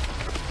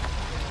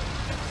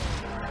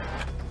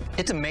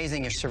 It's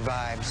amazing it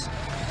survives.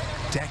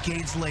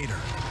 Decades later,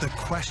 the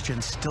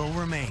question still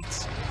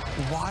remains.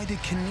 Why did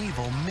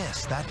Knievel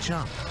miss that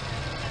jump?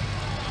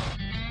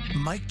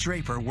 Mike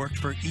Draper worked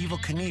for Evel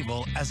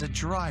Knievel as a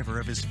driver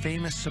of his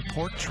famous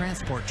support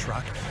transport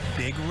truck,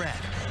 Big Red,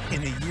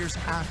 in the years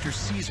after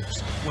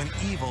Caesars, when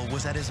Evel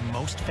was at his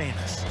most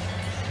famous.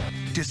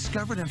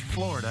 Discovered in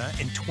Florida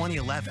in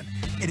 2011,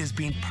 it is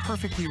being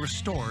perfectly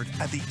restored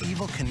at the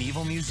Evel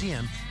Knievel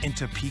Museum in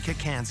Topeka,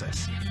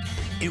 Kansas.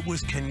 It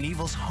was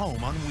Knievel's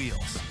home on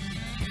wheels.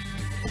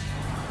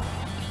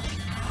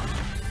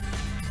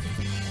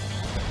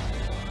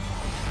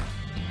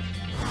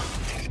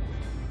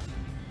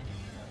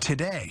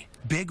 Today,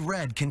 Big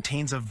Red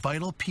contains a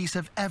vital piece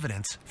of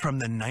evidence from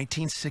the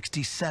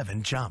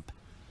 1967 jump.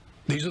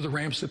 These are the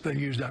ramps that they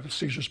used out at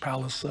Caesars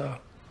Palace.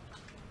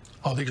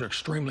 Oh, these are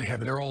extremely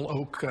heavy. They're all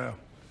oak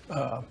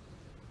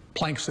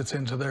planks that's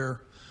into there.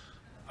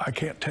 I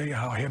can't tell you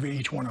how heavy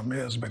each one of them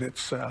is, but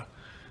it's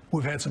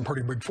we've had some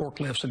pretty big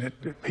forklifts,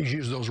 and he's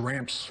used those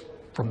ramps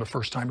from the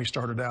first time he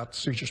started out at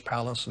Caesars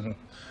Palace, and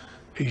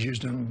he's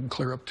used them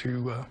clear up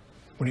to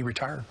when he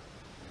retired.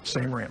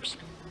 Same ramps.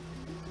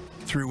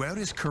 Throughout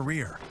his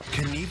career,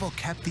 Knievel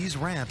kept these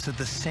ramps at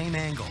the same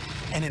angle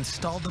and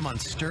installed them on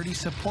sturdy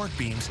support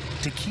beams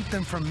to keep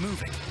them from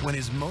moving when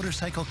his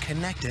motorcycle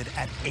connected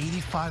at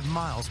 85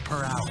 miles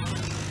per hour.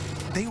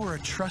 They were a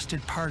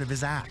trusted part of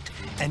his act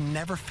and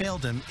never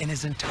failed him in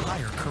his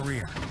entire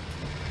career.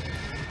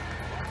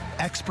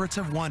 Experts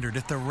have wondered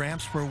if the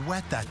ramps were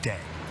wet that day,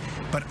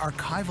 but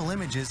archival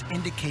images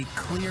indicate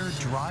clear,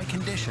 dry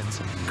conditions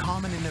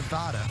common in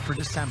Nevada for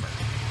December.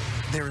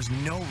 There is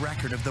no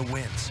record of the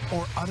winds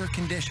or other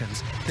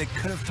conditions that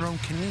could have thrown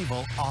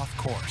Knievel off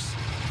course.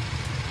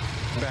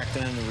 Back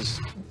then, it was...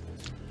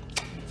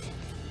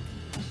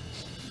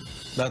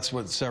 That's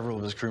what several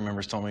of his crew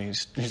members told me.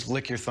 He'd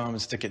lick your thumb and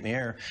stick it in the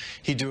air.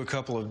 He'd do a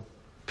couple of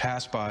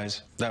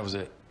pass-bys. That was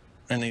it.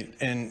 And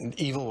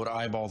Evel would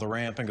eyeball the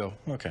ramp and go,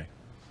 okay.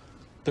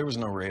 There was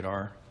no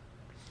radar.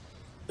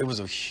 It was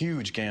a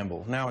huge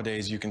gamble.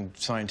 Nowadays, you can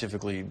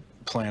scientifically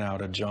plan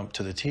out a jump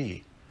to the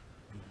T.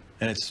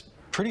 And it's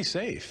pretty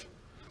safe.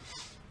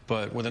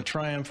 But with a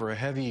Triumph or a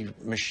heavy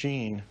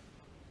machine,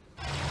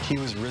 he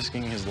was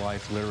risking his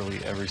life literally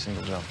every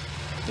single jump.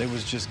 It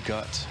was just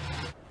guts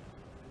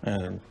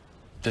and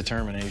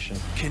determination.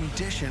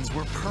 Conditions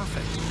were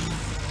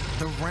perfect.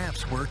 The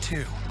ramps were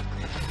too.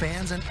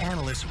 Fans and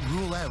analysts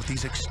rule out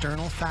these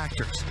external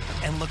factors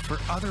and look for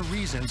other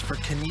reasons for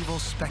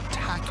Knievel's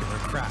spectacular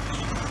crash.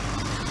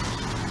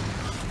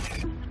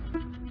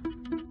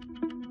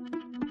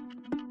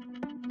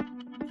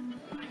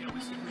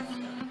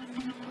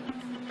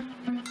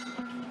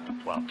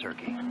 Wild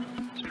turkey,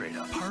 straight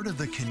up. Part of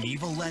the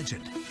Knievel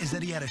legend is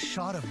that he had a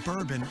shot of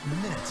bourbon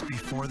minutes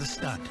before the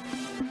stunt.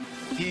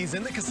 He's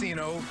in the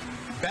casino,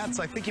 bets,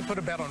 I think he put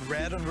a bet on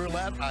red on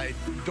roulette. I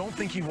don't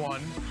think he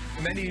won.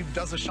 And then he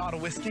does a shot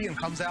of whiskey and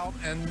comes out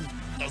and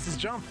does his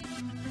jump.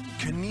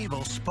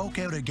 Knievel spoke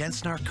out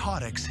against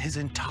narcotics his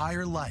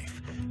entire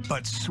life,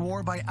 but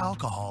swore by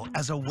alcohol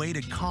as a way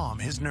to calm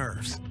his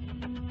nerves.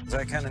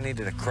 I kind of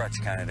needed a crutch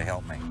kind of to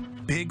help me.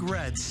 Big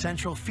Red's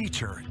central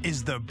feature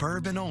is the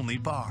bourbon-only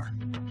bar.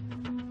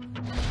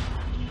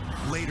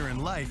 Later in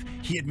life,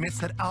 he admits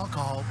that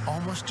alcohol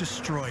almost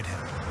destroyed him.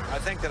 I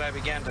think that I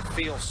began to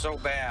feel so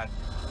bad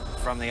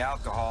from the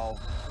alcohol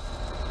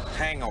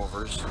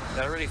hangovers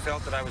that I really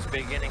felt that I was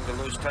beginning to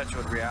lose touch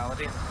with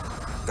reality.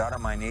 Got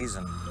on my knees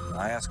and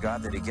I asked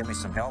God that he'd give me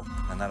some help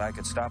and that I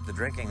could stop the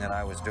drinking that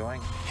I was doing.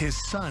 His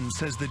son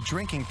says the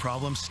drinking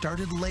problem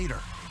started later,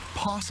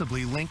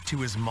 possibly linked to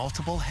his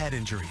multiple head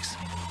injuries.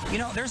 You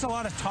know, there's a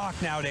lot of talk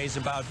nowadays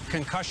about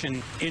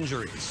concussion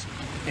injuries.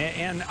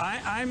 And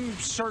I'm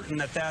certain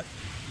that that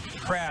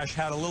crash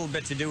had a little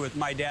bit to do with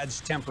my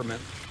dad's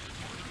temperament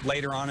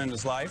later on in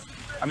his life.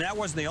 I mean, that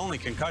wasn't the only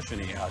concussion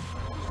he had.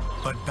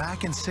 But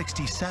back in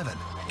 '67,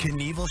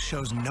 Knievel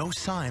shows no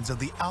signs of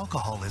the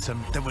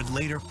alcoholism that would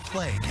later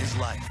plague his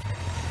life.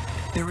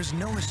 There is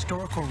no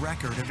historical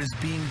record of his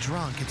being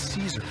drunk at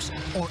Caesars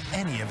or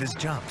any of his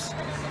jumps.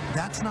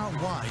 That's not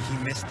why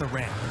he missed the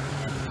ramp.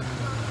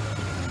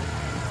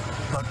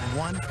 But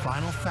one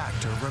final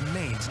factor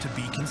remains to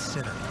be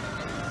considered.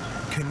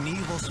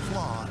 Knievel's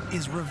flaw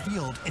is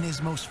revealed in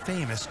his most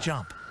famous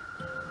jump,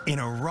 in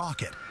a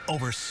rocket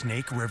over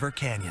Snake River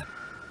Canyon.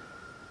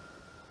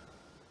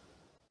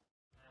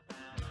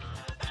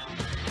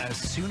 As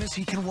soon as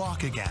he can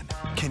walk again,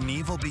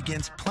 Knievel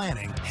begins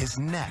planning his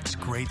next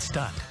great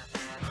stunt.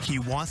 He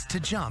wants to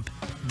jump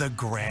the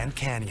Grand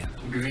Canyon.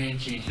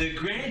 The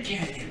Grand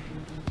Canyon.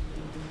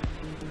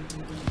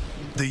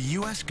 The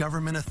U.S.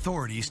 government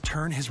authorities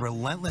turn his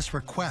relentless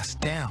request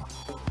down.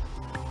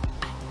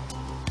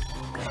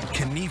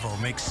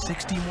 Knievel makes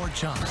 60 more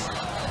jumps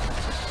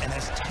and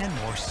has 10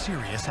 more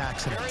serious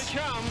accidents.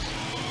 Here he comes.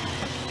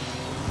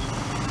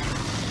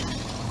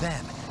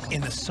 Then,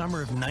 in the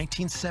summer of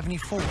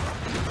 1974,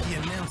 he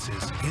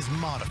announces his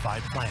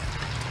modified plan.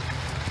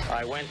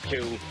 I went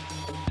to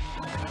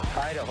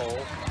Idaho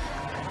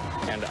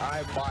and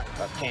I bought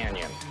a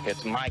canyon.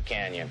 It's my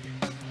canyon.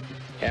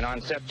 And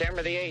on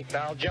September the 8th,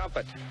 I'll jump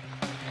it.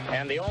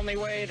 And the only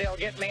way they'll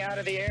get me out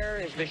of the air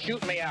is to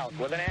shoot me out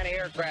with an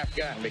anti-aircraft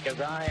gun, because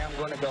I am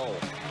going to go.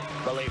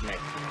 Believe me.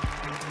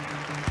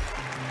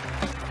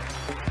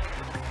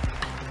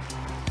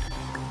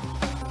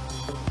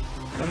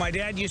 Well, my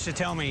dad used to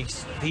tell me,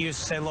 he used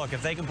to say, look,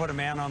 if they can put a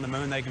man on the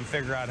moon, they can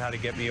figure out how to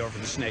get me over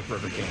the Snake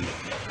River Canyon.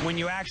 When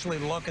you actually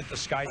look at the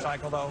sky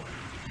cycle, though,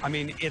 I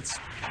mean, it's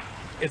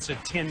a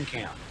tin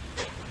can.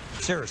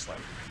 Seriously.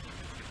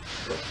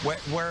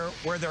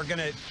 Where they're going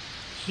to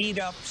heat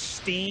up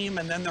steam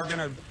and then they're going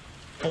to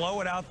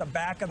blow it out the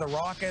back of the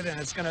rocket and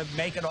it's going to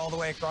make it all the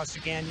way across the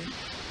canyon.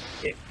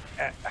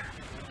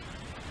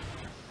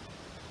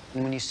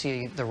 When you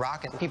see the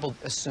rocket, people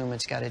assume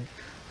it's got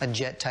a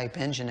jet-type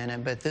engine in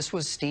it, but this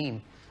was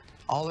steam.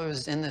 All there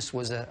was in this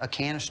was a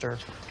canister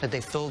that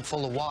they filled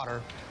full of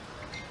water,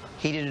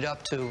 heated it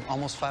up to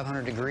almost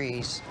 500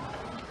 degrees,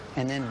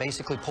 and then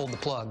basically pulled the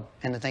plug,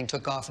 and the thing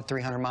took off at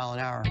 300 miles an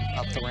hour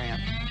up the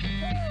ramp.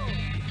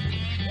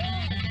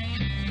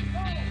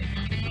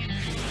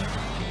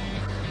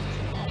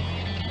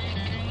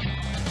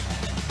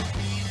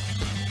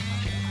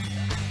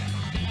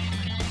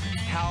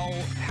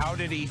 How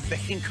did he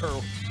think,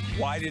 or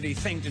why did he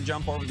think to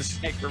jump over the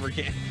Snake River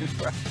Canyon?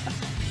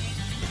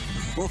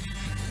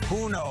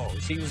 Who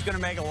knows? He was going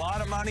to make a lot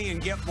of money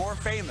and get more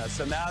famous,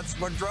 and that's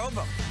what drove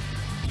him.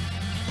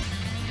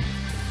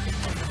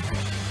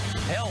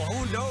 Hell,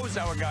 who knows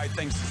how a guy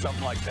thinks of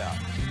something like that?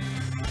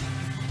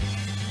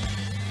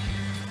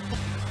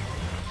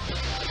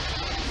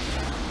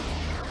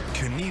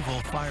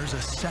 Knievel fires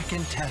a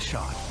second test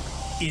shot.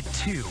 It,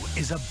 too,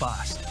 is a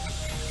bust.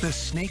 The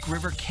Snake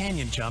River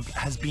Canyon jump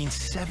has been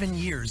 7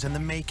 years in the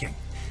making.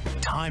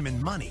 Time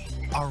and money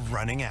are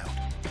running out.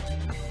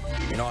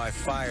 You know, I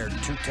fired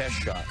 2 test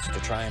shots to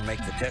try and make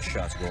the test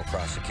shots go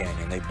across the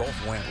canyon. They both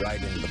went right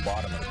into the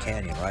bottom of the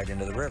canyon, right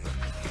into the river.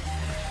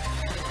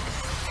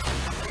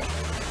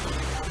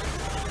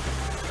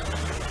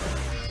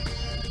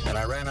 And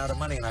I ran out of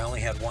money and I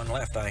only had 1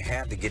 left. I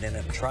had to get in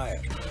it and try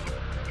it.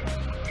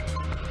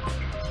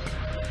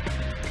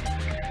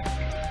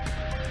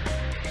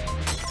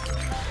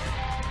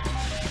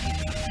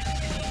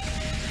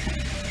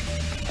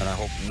 And I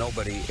hope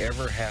nobody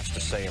ever has to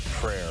say a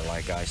prayer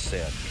like I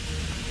said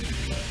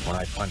when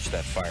I punched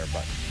that fire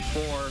button.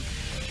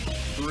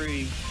 4,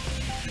 3,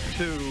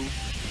 2.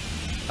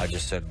 I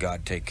just said,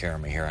 God, take care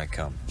of me. Here I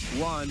come.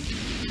 1.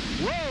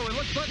 Whoa, it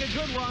looks like a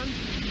good one.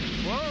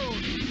 Whoa.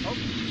 Oh,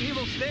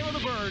 Evel, stay with the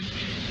bird.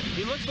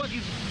 He looks like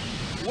he's...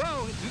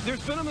 Whoa,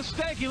 there's been a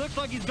mistake. He looks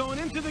like he's going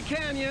into the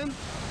canyon.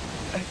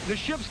 The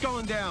ship's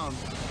going down.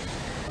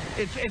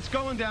 It's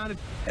going down.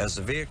 As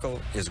the vehicle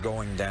is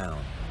going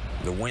down,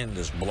 the wind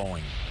is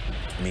blowing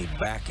me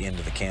back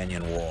into the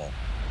canyon wall.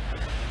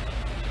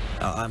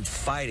 Now, I'm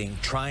fighting,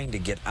 trying to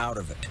get out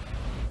of it.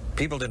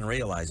 People didn't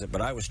realize it,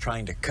 but I was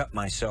trying to cut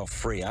myself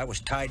free. I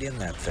was tied in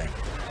that thing.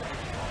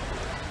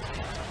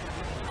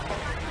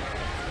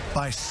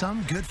 By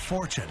some good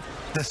fortune,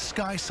 the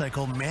sky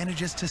cycle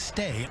manages to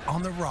stay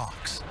on the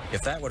rocks.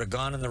 If that would have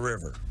gone in the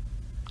river,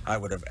 I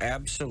would have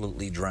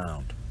absolutely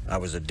drowned. I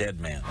was a dead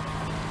man.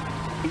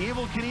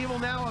 Evel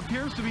Knievel now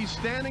appears to be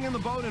standing in the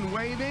boat and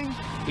waving.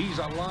 He's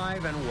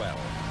alive and well.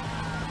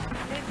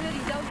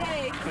 He's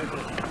okay.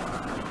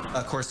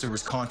 Of course, there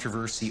was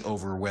controversy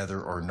over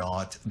whether or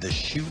not the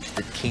chute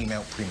that came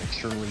out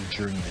prematurely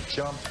during the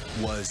jump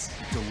was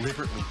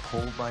deliberately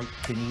pulled by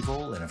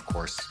Knievel, and of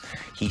course,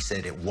 he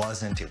said it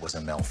wasn't, it was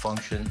a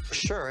malfunction.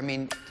 Sure, I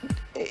mean,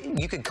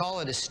 you could call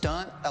it a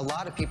stunt. A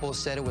lot of people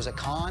said it was a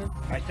con.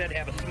 I said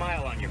have a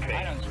smile on your face.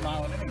 I don't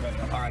smile at anybody.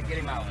 All right, get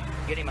him out.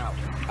 Get him out.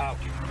 Out.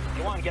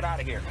 Go on, get out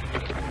of here.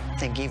 I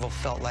think Evel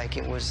felt like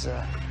it was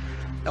a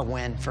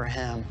win for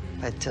him,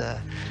 but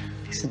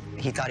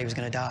he thought he was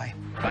going to die.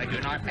 I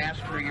do not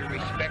ask for your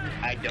respect.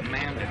 I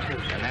demand the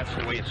truth, and that's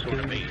the way it's going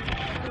to be.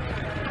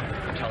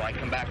 Until I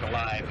come back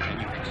alive,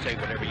 and you can say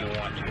whatever you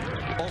want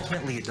to.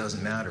 Ultimately, it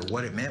doesn't matter.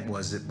 What it meant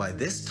was that by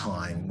this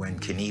time, when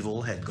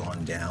Knievel had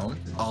gone down,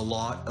 a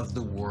lot of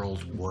the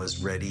world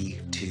was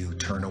ready to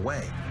turn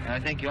away. And I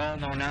think you all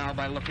know now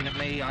by looking at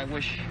me, I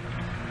wish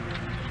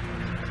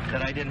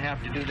that I didn't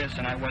have to do this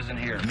and I wasn't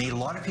here. It made a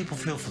lot of people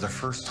feel for the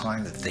first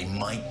time that they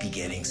might be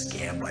getting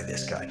scammed by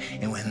this guy.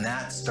 And when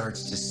that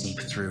starts to seep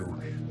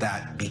through,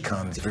 that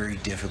becomes very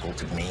difficult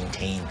to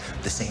maintain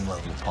the same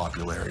level of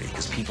popularity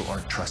because people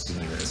aren't trusting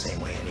you in the same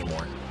way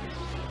anymore.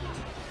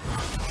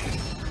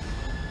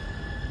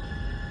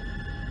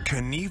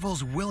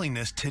 Knievel's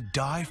willingness to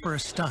die for a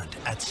stunt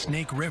at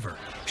Snake River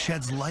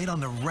sheds light on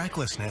the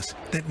recklessness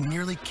that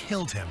nearly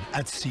killed him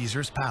at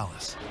Caesar's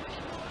Palace.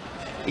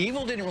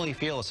 Evel didn't really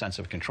feel a sense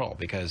of control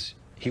because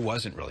he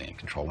wasn't really in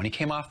control. When he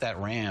came off that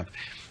ramp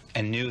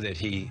and knew that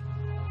he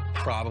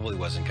probably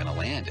wasn't going to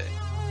land it,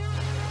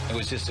 it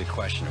was just a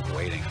question of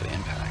waiting for the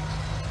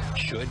impact.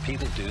 Should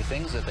people do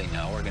things that they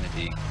know are going to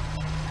be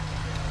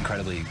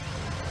incredibly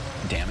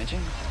damaging?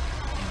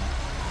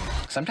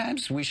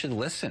 Sometimes we should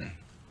listen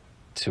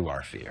to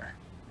our fear.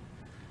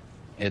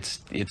 It's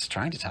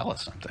trying to tell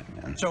us something,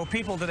 man. So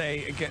people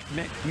today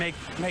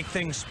make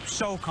things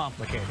so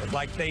complicated.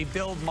 Like they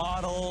build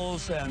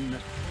models and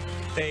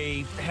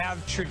they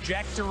have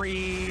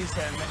trajectories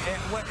and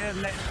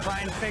they try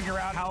and figure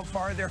out how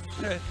far they're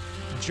going to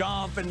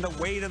jump and the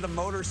weight of the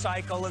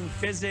motorcycle and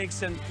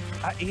physics. And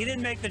he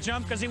didn't make the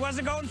jump because he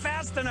wasn't going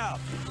fast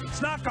enough.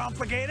 It's not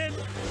complicated.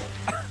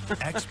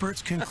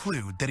 Experts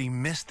conclude that he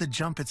missed the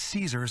jump at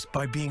Caesars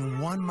by being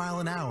 1 mile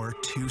an hour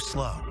too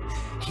slow.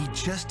 He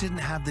just didn't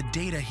have the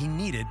data he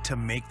needed to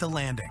make the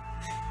landing.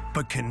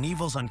 But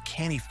Knievel's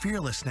uncanny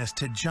fearlessness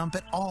to jump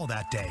at all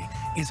that day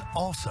is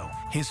also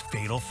his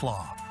fatal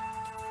flaw.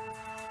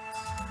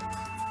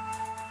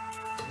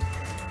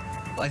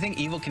 I think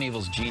Evel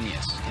Knievel's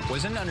genius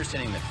wasn't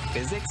understanding the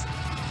physics,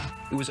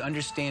 it was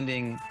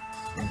understanding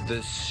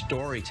the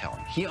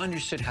storytelling. He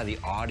understood how the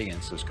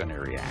audience was going to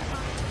react.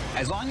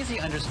 As long as he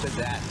understood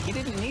that, he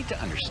didn't need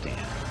to understand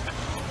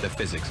the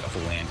physics of the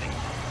landing.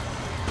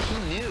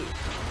 He knew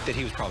that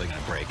he was probably going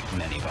to break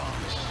many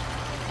bones.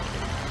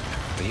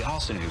 But he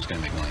also knew he was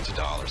going to make millions of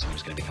dollars and he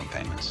was going to become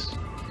famous.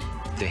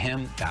 To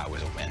him, that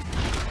was a win.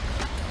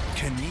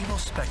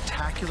 Knievel's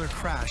spectacular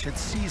crash at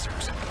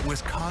Caesars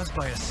was caused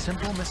by a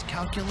simple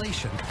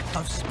miscalculation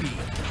of speed.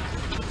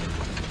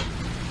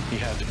 He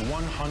had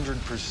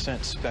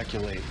 100%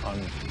 speculate on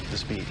the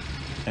speed,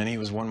 and he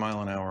was 1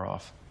 mile an hour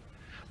off.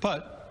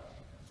 But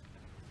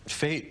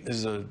fate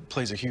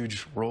plays a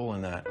huge role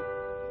in that.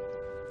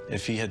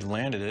 If he had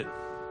landed it,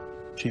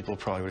 people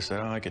probably would have said,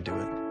 oh, I could do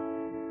it.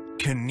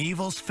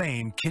 Knievel's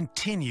fame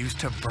continues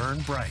to burn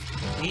bright.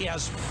 He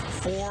has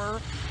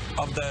 4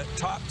 of the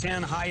top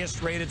 10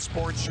 highest rated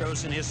sports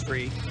shows in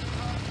history,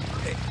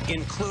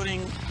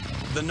 including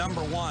the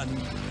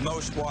 #1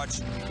 most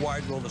watched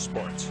Wide World of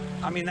Sports.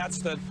 I mean, that's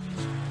the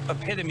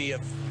epitome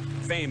of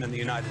fame in the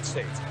United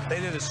States. They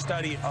did a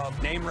study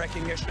of name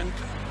recognition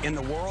in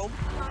the world,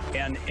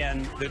 and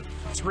the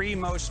 3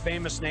 most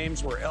famous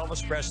names were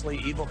Elvis Presley,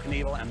 Evel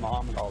Knievel, and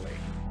Muhammad Ali.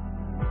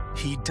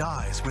 He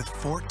dies with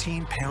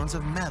 14 pounds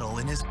of metal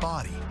in his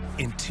body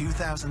in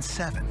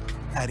 2007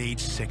 at age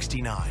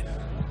 69.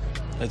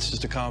 It's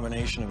just a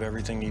combination of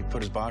everything he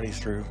put his body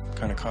through,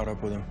 kind of caught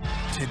up with him.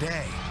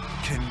 Today,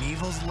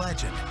 Knievel's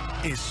legend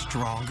is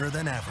stronger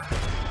than ever.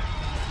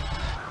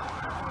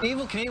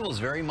 Evel Knievel is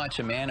very much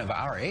a man of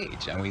our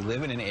age, and we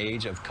live in an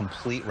age of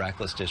complete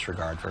reckless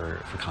disregard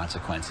for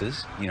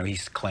consequences. You know, he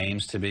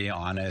claims to be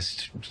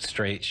honest,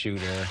 straight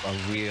shooter, a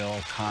real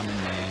common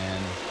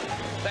man.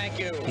 Thank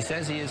you. He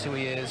says he is who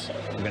he is.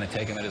 We're going to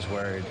take him at his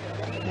word.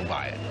 We'll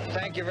buy it.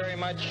 Thank you very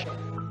much.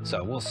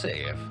 So we'll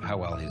see how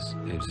well his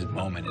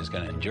moment is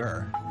going to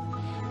endure.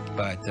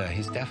 But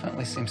he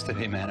definitely seems to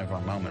be a man of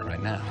our moment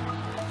right now.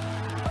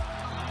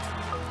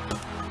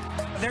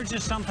 There's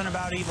just something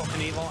about Evel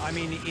Knievel. I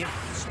mean,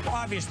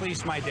 obviously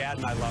he's my dad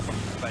and I love him,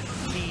 but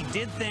he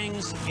did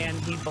things and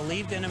he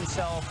believed in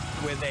himself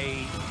with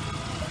a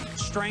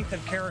strength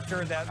of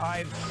character that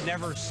I've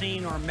never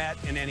seen or met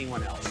in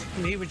anyone else.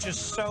 And he was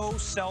just so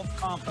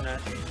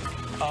self-confident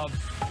of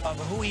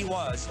who he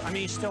was. I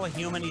mean, he's still a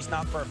human. He's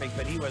not perfect,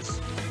 but he was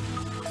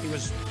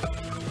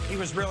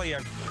really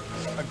a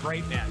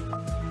great man.